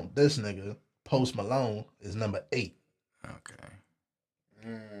count this nigga. Post Malone is number 8. Okay.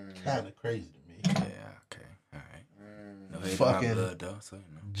 Kind of crazy to me. Yeah. Okay. All right. No hate Fucking my blood, though, so you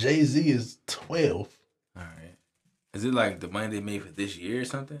know. Jay-Z is 12. All right. Is it like the money they made for this year or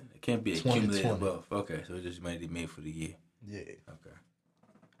something? It can't be accumulated above. Okay, so it's just money they made for the year. Yeah. Okay.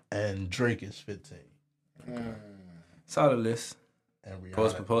 And Drake is 15. Okay. Solid list. And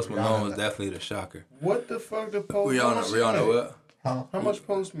Rihanna, Post Malone was definitely the shocker. What the fuck did Post Rihanna what? Huh? How much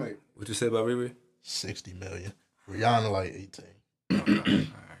Post make? What you say about Riri? 60 million. Rihanna like 18. All right.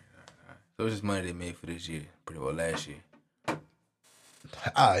 So it's just money they made for this year, pretty well last year.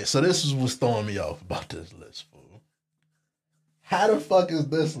 Alright, so this is what's throwing me off about this list, fool. How the fuck is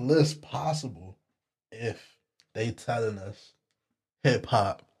this list possible if they telling us hip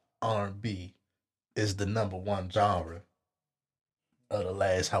hop R&B is the number 1 genre of the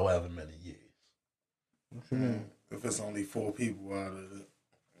last however many years? If it's only 4 people out of it.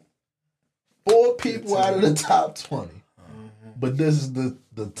 4 people out of the top 20. But this is the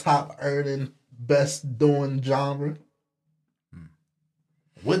top earning, best doing genre.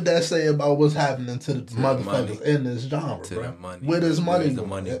 What'd that say about what's happening to the motherfuckers in this genre, bro? Where does money go?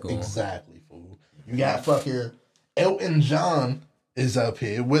 Exactly, fool. You got fucking Elton John is up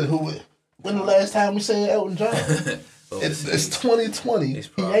here. When the last time we seen Elton John? It's 2020.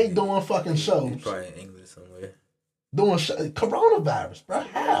 He ain't doing fucking shows. He's probably in England somewhere. Doing coronavirus, bro.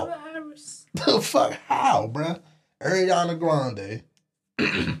 How? The fuck? How, bro? Ariana Grande,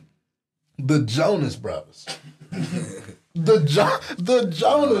 the Jonas Brothers. The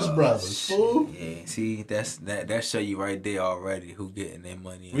Jonas Brothers, fool. Yeah, see, that show you right there already who getting their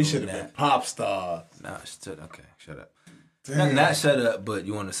money. We should have been pop stars. Nah, shut up. Not shut up, but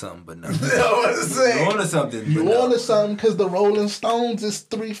you wanted something, but no. I was saying. You wanted something, You wanted something because the Rolling Stones is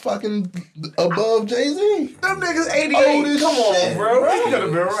 3 fucking above Jay-Z. Them niggas 88. Come on, bro. You could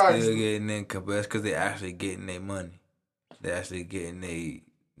have been right. Still getting in, but that's because they actually getting their money. They actually getting their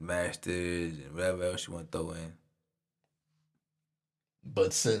masters and whatever else you want to throw in.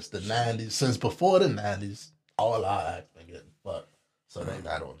 But since the 90s, since before the 90s, all our acts been getting fucked. So they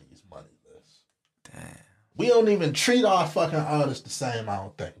not on these money lists. Damn. We don't even treat our fucking artists the same, I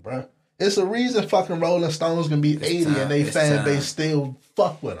don't think, bro. It's a reason fucking Rolling Stones can be 80 and they fan base still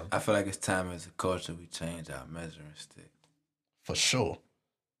fuck with them. I feel like it's time as a culture we change our measuring stick. For sure.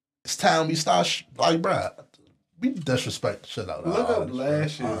 It's time we start, like, bruh, we disrespect the shit out of Look our up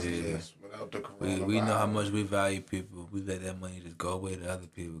last year's Yeah. list without the coronavirus. We know how much we value people. We let that money just go away to other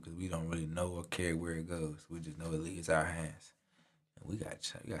people because we don't really know or care where it goes. We just know it leaves our hands. And we got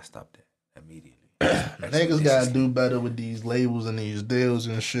to stop that immediately. Niggas gotta do better with these labels and these deals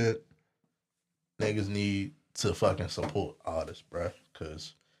and shit. Niggas need to fucking support artists, bruh.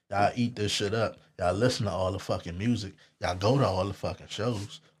 Cause y'all eat this shit up. Y'all listen to all the fucking music. Y'all go to all the fucking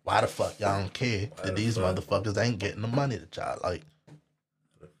shows. Why the fuck y'all don't care that these motherfuckers ain't getting the money that y'all like?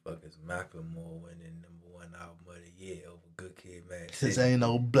 What the fuck is Macklemore winning #1 album of the year over Good Kid, Mad Cause City? ain't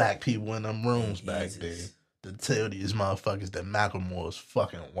no black people in them rooms back Jesus. then to tell these motherfuckers that Macklemore is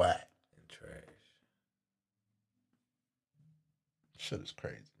fucking whack. And trash. Shit is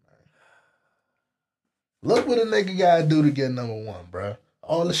crazy, man. Look what a nigga gotta do to get #1, bruh.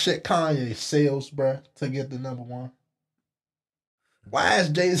 All the shit Kanye sells, bruh, to get the #1. Why is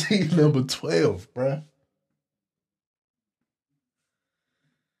Jay-Z #12, bruh?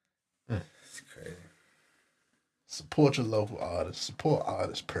 It's crazy. Support your local artists. Support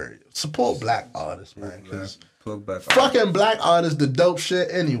artists, period. Support black artists, man. Cause Plug back. fucking black artists the dope shit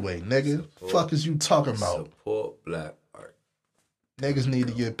anyway, nigga. Fuck is you talking about? Support black art. Niggas need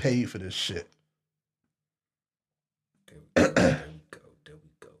to get paid for this shit. There we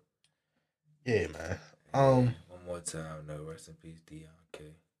go. Yeah, man. One more time, though. Rest in peace, Dion K.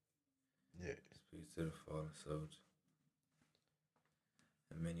 Yeah. Peace to the fallen soldier.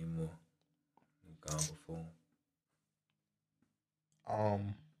 And many more who've gone before him.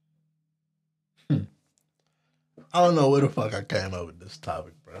 I don't know where the fuck I came up with this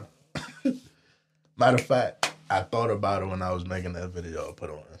topic, bro. Matter of fact, I thought about it when I was making that video I put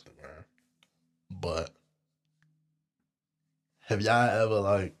on Instagram. But have y'all ever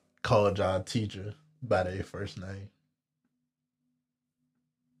like called y'all teacher by their first name?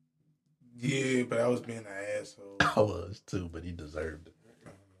 Yeah, but I was being an asshole. I was too, but he deserved it.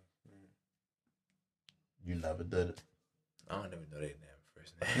 You never did it. I don't even know their damn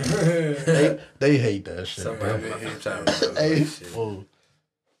first name. They hate that shit. Somebody, Bro. I'm trying to remember Hey, that shit. fool.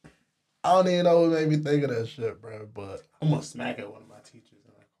 I don't even know what made me think of that shit, bro. But I'm gonna smack at one of my teachers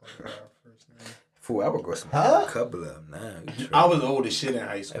and I call her first name. Fool, I would go smack Huh? a couple of them now. You I was old as shit in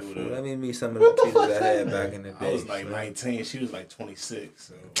high Hey, school. fool, though. let me meet some of the teachers I had back in the day. I was like son. 19. She was like 26.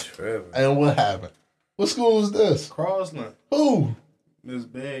 So. Trevor. and what happened? What school was this? Crossland. Who? Miss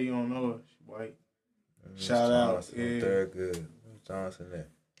Bad, you don't know her. She white. Miss Shout out, Johnson, yeah. Third good. Miss Johnson there.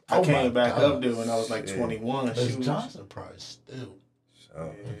 I Oh my came back God. up there when I was like Shit. 21. Miss She was, Johnson probably still.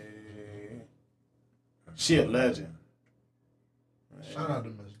 So, yeah. She a legend. Shout out to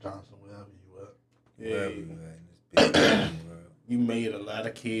Miss Johnson, wherever you at. Yeah. wherever you at in this big world. You made a lot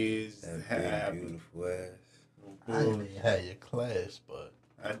of kids That happy. big, beautiful ass. I didn't even have your class, but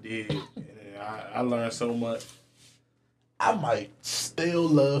I did. And I learned so much. I might still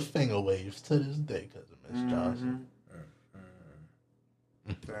love finger waves to this day because of Miss Johnson.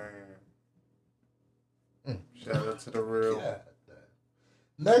 Damn. Shout out to the real. Yeah.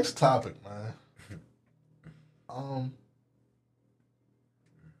 Next topic, man.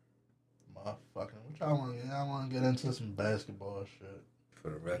 Motherfucking, what y'all want to get? I want to get into some basketball shit. For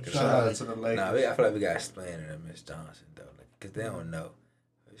the record. Shout Shout out to the Lakers. Nah, I feel like we gotta explain it to Miss Johnson though, cause they don't know.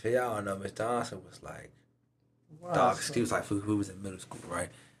 If y'all don't know, Miss Johnson was like dark. She was like we was in middle school, right?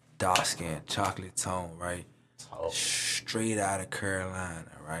 Dark skin, chocolate tone, right? Straight out of Carolina,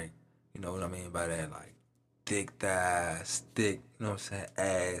 right? You know what I mean by that? Like thick thighs, thick, you know what I'm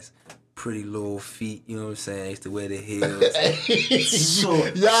saying? Ass, pretty little feet. You know what I'm saying? I used to wear the heels.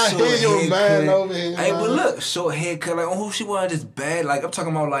 Short, Y'all short hear your man haircut. over here. Hey, but man. look, short haircut. Like, who she was just bad. Like, I'm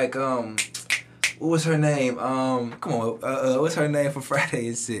talking about like what was her name? Come on, what's her name for Friday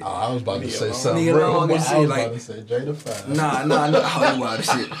and shit? Oh, I was about to say Nia something real, Long but and I shit, was like- about to say Jada Five. Nah, oh, you wild as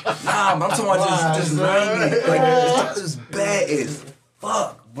shit. Nah, but I'm talking about just 90. Like, this was bad as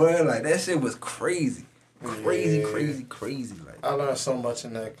fuck, bro. Like, that shit was crazy. Crazy. Like, I learned so much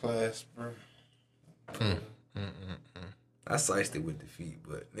in that class, bro. I sliced it with the feet,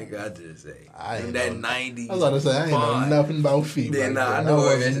 but nigga, I just say I ain't that know. 90s. I was about to say, I ain't know fun. nothing about feet. Yeah, back nah, I then. know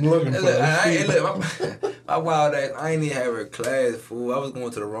it. wasn't looking for Look, feet. look, my wild ass, I ain't even have her class, fool. I was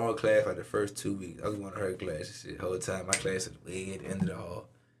going to the wrong class like the first 2 weeks. I was going to her class and shit. Whole time, my class was way at the end of the hall.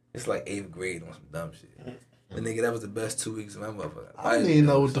 It's like 8th grade on some dumb shit. But nigga, that was the best 2 weeks of my motherfucker. I didn't even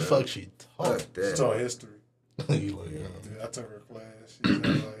know what the fuck she taught. Fuck that. She taught history. You like, Yeah, I took her class. She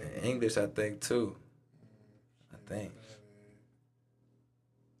was like, English, I think, too. I think.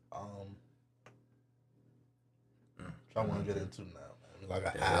 which I want to get into now, man.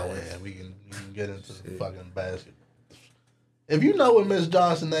 Like an hour and we can get into the fucking basketball. If you know what Miss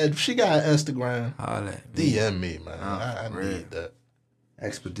Johnson is, she got an Instagram. DM me, man. I need that.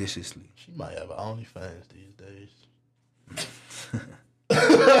 Expeditiously. She might have an OnlyFans these days.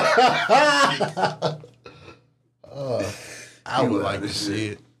 I would like to see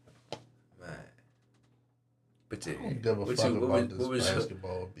it. Man. But I don't give a fuck about this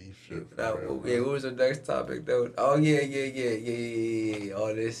basketball beef shit. What was the next topic, though? Oh, yeah.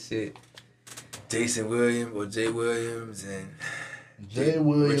 All this shit. Jason Williams or Jay Williams and... Jay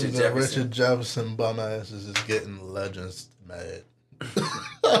Williams and Richard Jefferson bum asses is getting legends mad.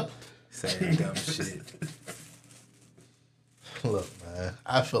 Saying dumb shit. Look, man,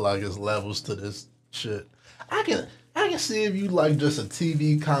 I feel like it's levels to this shit. I can see if you like just a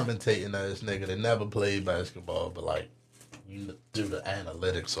TV commentating ass nigga that never played basketball, but like you do the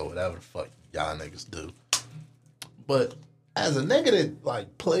analytics or whatever the fuck y'all niggas do. But as a nigga that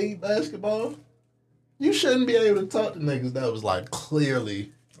like played basketball, you shouldn't be able to talk to niggas that was like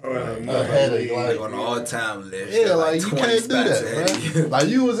clearly ahead of like on the all-time list. Yeah, like you can't do that, bro. Like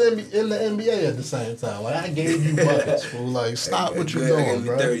you was in the NBA at the same time. Like I gave you buckets, fool. Like stop what you're doing,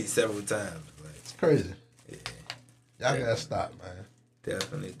 bro. 30 several times. Like, it's crazy. Yeah. Y'all gotta stop, man.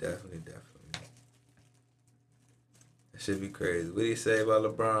 Definitely. That should be crazy. What did he say about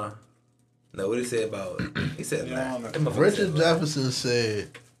LeBron? No, what did he say about... He said Richard Jefferson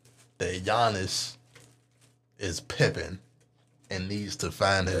said that Giannis is Pippen and needs to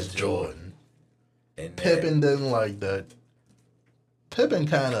find his Jordan. And Pippen didn't like that. Pippen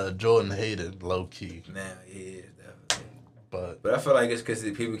kind of Jordan hated low key. Now he is definitely. But I feel like it's because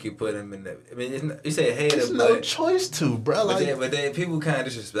people keep putting him in the. I mean, it's not, you say hater, there's no choice to, bro. But then people kind of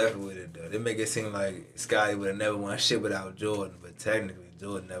disrespectful with it though. They make it seem like Scottie would have never won shit without Jordan, but technically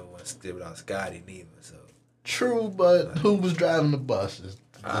Jordan never won shit without Scottie neither. So true, but who was driving the buses?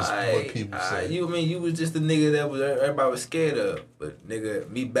 What people say. You was just the nigga that was everybody was scared of, but nigga,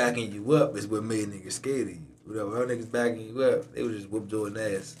 me backing you up is what made niggas scared of you. Whatever, our niggas backing you up, they would just whoop Jordan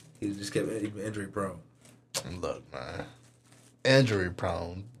ass. He just kept injury prone. Look, man, injury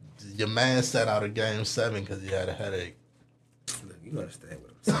prone. Your man sat out of Game 7 because he had a headache. Look, you understand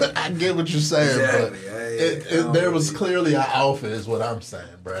what I'm saying. I get what you're saying, exactly. But there was clearly an alpha, is what I'm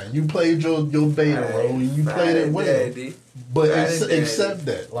saying, bro. And you played your beta role, and you played it well. But accept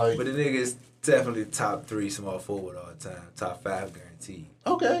that, like. But the nigga is definitely top 3 small forward all the time, top 5 guaranteed.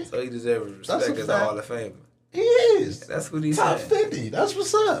 Okay. So he deserves respect as a Hall of Famer. He is. That's what he's top 50. That's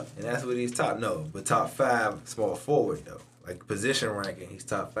what's up. And that's what he's top. No, but top 5 small forward though. Like position ranking, he's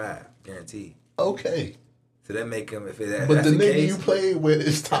top 5 guaranteed. Okay. So that make him But the nigga case, you played with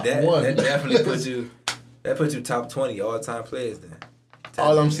is top 1. That definitely puts you. That puts you top 20 all time players. Then.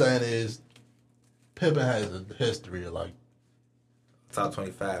 All I'm saying is, Pippen has a history of like top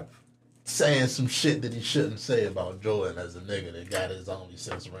 25 saying some shit that he shouldn't say about Jordan as a nigga that got his only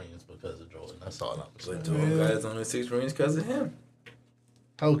 6 rings because of Jordan. That's all I'm saying. But Jordan got his only 6 rings because of him.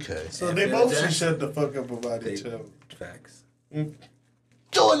 Okay. So they both should shut the fuck up about each other. Facts.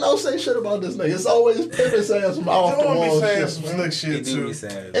 Jordan don't say shit about this nigga. It's always Pippen saying some off the wall shit. Jordan be saying some slick shit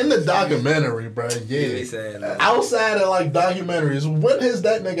too. In the documentary, bro. Yeah. Outside of like documentaries, when has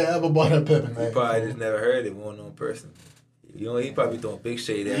that nigga ever bought a Pippen name? He probably just never heard it. We don't know in person. You know, he probably throwing big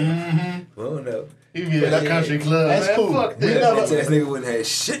shade at him. We don't know. He be at that country club. That's man, cool. Fuck that nigga wouldn't have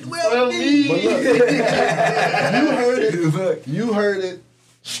shit well me. But look, you heard it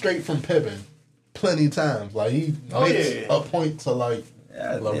straight from Pippen plenty times. Like he makes a point to like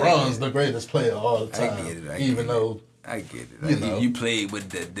LeBron's the greatest player of all the time. I get it. I get it. Like, you played with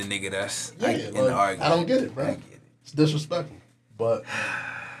the nigga that's in the argument. I don't get it, bro. I get it. It's disrespectful. But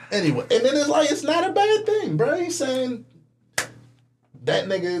anyway, and then it's like it's not a bad thing, bro. He's saying that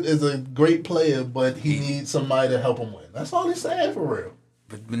nigga is a great player, but he needs somebody to help him win. That's all he's saying for real.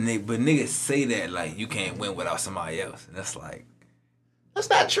 But niggas say that like you can't win without somebody else, and that's like that's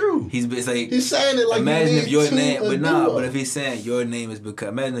not true. He's saying it like imagine if your name, but if he's saying your name is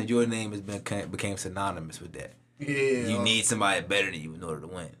imagine if your name became synonymous with that. Yeah, you need somebody better than you in order to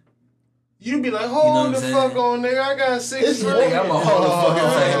win. You be like, hold the fuck on, nigga. I got 6 rings. I'm a Hall of fucking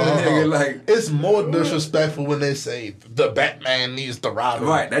Fame nigga. Like it's more disrespectful when they say the Batman needs the Robin.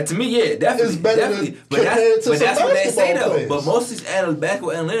 Right. That to me, yeah, definitely. It's better definitely. But that's what they say though. Players. But most of these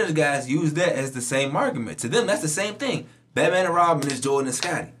basketball analytics guys use that as the same argument. To them, that's the same thing. Batman and Robin is Jordan and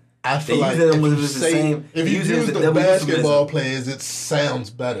Scottie. I feel like if you use the basketball players, it sounds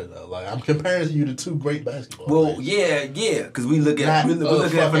better though. Like I'm comparing you to 2 great basketball players. Well, yeah, because we look at it from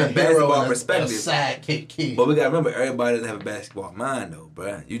the basketball perspective. A sidekick kid. But we gotta remember, everybody doesn't have a basketball mind though,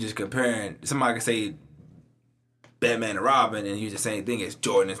 bruh. You just comparing. Somebody can say Batman and Robin, and he was the same thing as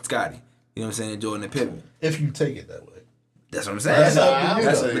Jordan and Scotty. You know what I'm saying? Jordan and Pippen. If you take it that way. That's what I'm saying. That's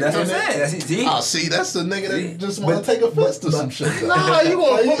That's what I'm saying. That's see. Oh, see, that's the nigga that just want to take offense to some shit. Nah, you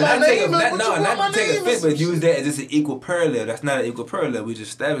gonna put my name in? No, not to take offense, but use that as just an equal parallel. That's not an equal parallel. We just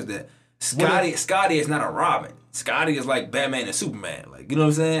established that. Scotty is not a Robin. Scotty is like Batman and Superman. Like, you know what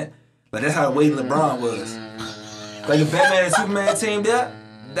I'm saying? Like, that's how Wade and LeBron was. Like, if Batman and Superman teamed up,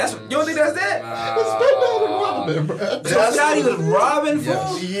 that's what, you don't think that's that? It's Batman and Robin, bro. So Scotty was Robin,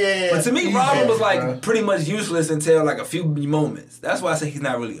 fool? Yeah. But to me, Robin was like pretty much useless until like a few moments. That's why I say he's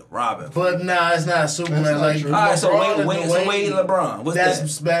not really a Robin. But nah, it's not Superman. That's not Like, true. All right, so LeBron Wade and LeBron. What's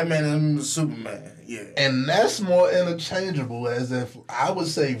that's that? Batman and Superman. Yeah. And that's more interchangeable, as if I would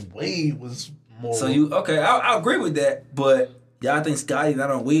say Wade was more. So I agree with that, but y'all think Scotty's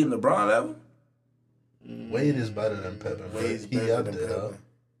not on Wade and LeBron level? Wade is better than Pippen. Wade's He better up than there, though. Pippen.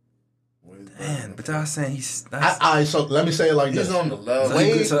 Man, but y'all saying he's Alright, so let me say it like He's this. on the level.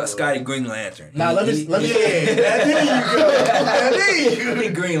 so Scotty Green Lantern. Now let me Yeah, there you go. He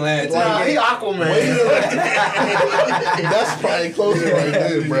Green Lantern. Nah, he Aquaman. That's probably closer right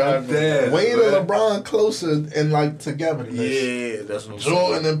there, bro. Damn, Wade bro. and LeBron closer and like together. Yeah, that's what I'm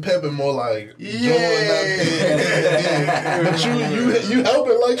Jordan and Pippen more like Yeah. But you help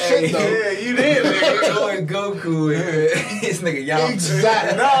it like shit though. Yeah, you did, nigga. Jordan Goku. This nigga Yamcha.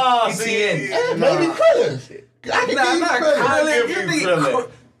 Exactly. Nah, He see, TN. Maybe Krillin. I can Nah, give you not Krillin. Krillin. give You you think Krillin.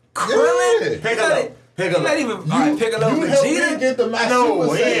 Krillin? Yeah. Piccolo. Piccolo. Not even Piccolo. You helped me Vegeta. get the my No,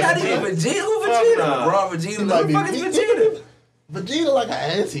 Super he Saiyan. Not even bro. Vegeta. Who Fuck Vegeta? nah. LeBron Vegeta. Who Like, the fuck is Vegeta? Vegeta like an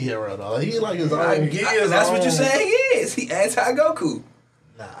anti-hero though. He like his own. That's what you're saying. He is. He anti-Goku.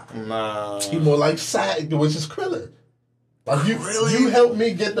 Nah. He more like side, which is Krillin. Like you helped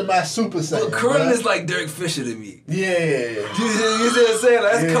me get to my Super Saiyan. But Krillin bruh. is like Derek Fisher to me. Yeah. You see what I'm saying?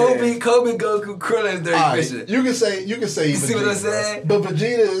 That's Yeah. Kobe, Goku, Krillin is Derek Alright, Fisher. you can say You see what I'm Vegeta, saying? But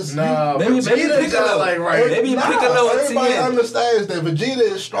Vegeta is Nah, Maybe Vegeta's Piccolo. not like right. Maybe Piccolo and everybody TN. understands that Vegeta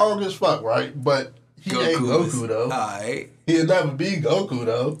is strong as fuck, right? But he ain't Goku though. Alright. He'll never be Goku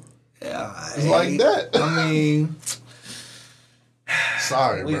though. Yeah, alright. It's like that. I mean,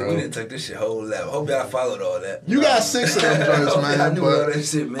 Sorry, we bro. didn't take this shit whole level. Hope y'all followed all that. You got 6 of them joints, Hope man. y'all knew all But that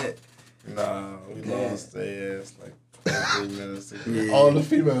shit, man. Nah, we lost their ass like 3 minutes ago. all the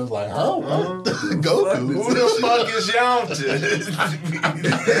females like, huh? What? Goku. Who the fuck is Yamcha?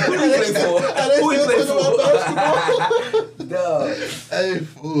 Who he play for? Who he play for? Dog. Hey,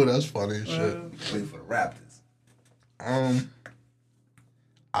 fool, that's funny as shit. Play for the Raptors.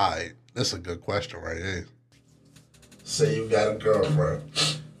 Alright, that's a good question right here. Say you got a girlfriend.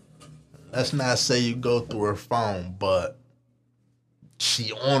 Let's not say you go through her phone, but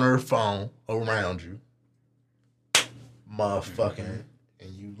she on her phone around you. Motherfucking, and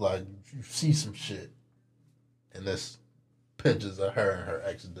you like, you see some shit. And there's pictures of her and her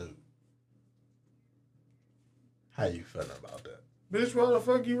ex-dude. How you feeling about that? Bitch, why the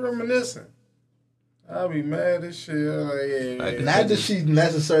fuck you reminiscing? I'll be mad as shit. Like, Yeah. Not that she's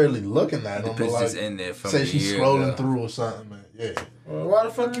necessarily looking at The him, but pictures like, in there from say a she's year scrolling ago. through or something, man. Yeah. Well, why the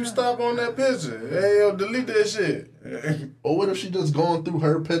fuck you stop on that picture? Hey, yo, delete that shit. Or what if she just going through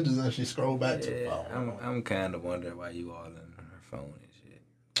her pictures and she scroll back to the Yeah, phone? I'm kind of wondering why you all in her phone and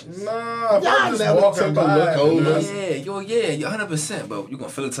shit. Nah, if Y'all I'm just never walking took a by. look over. Yeah, you're 100%, but you gonna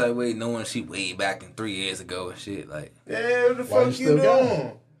feel the type way knowing she way back in 3 years ago and shit. Like, Yeah, what the Why fuck you you still got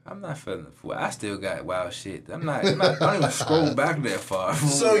doing? I'm not feeling the fool. I still got wild shit. I don't even scroll back that far.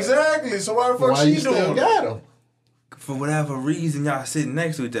 So exactly. So why the fuck Why she you still doing? got him? For whatever reason, y'all sitting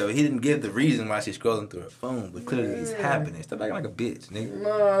next to each other. He didn't give the reason why she's scrolling through her phone, but clearly it's happening. Stop acting like a bitch, nigga.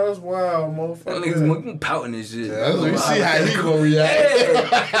 Nah, that's wild, That motherfucker. nigga's pouting and shit. Yeah, let me see how he gonna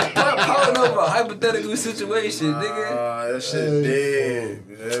react. Stop pouting over a hypothetical situation, nigga. That shit dead.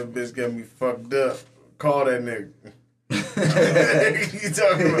 That bitch got me fucked up. Call that nigga. You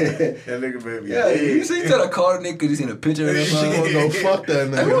talking about that nigga baby? Yeah, you see, you trying to call the nigga because you seen a picture of him. She gonna go fuck that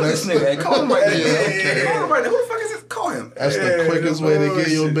Hey, who is nigga. this nigga? Hey, call him right there. Hey. Call him right there. Who the fuck is this? Call him. That's the Yeah, quickest the way to get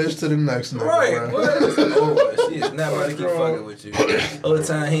your bullshit. bitch to the next nigga. Right. Bro. What? She is not about to keep fucking with you. All the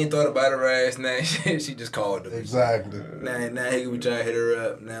time he ain't thought about her ass. Now she just called him. Exactly. Now he can be trying to hit her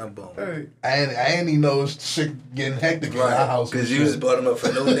up. Now boom. Hey, I ain't even know shit getting hectic in our house. Because and you just shit. brought him up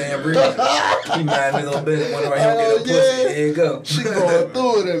for no damn reason. He mind his own business. Wonder why he don't get no pussy. yeah. There you go. She going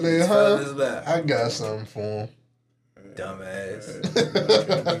through it in there, That's huh? what it's about. I got something for him.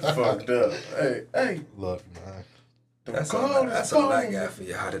 Dumbass. fucked up. Hey, Look, man. That's call all. his That's all I phone. got for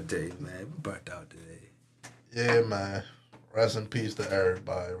y'all today, man. We burnt out today. Yeah, man. Rest in peace to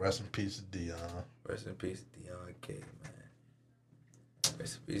everybody. Rest in peace to Dion. Rest in peace, Deion K, man.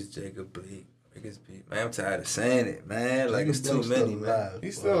 Rest in peace, Jacob Bleak. Biggest beef. Man, I'm tired of saying it, man. Like, it's too many, man.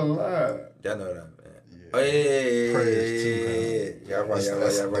 He's still alive. Y'all know that, man. Oh, yeah. Y'all right.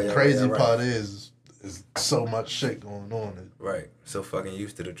 The crazy part is so much shit going on. Right. So fucking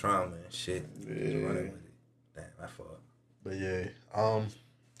used to the trauma and shit. Yeah. Damn, my fault. But yeah,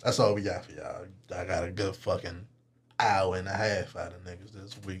 that's all we got for y'all. I got a good fucking hour and a half out of niggas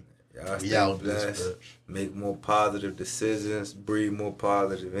this week. Y'all we stay out blessed. this bitch. Make more positive decisions. Breathe more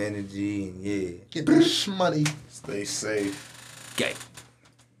positive energy. And yeah. Get the shmoney. Stay safe. Gang.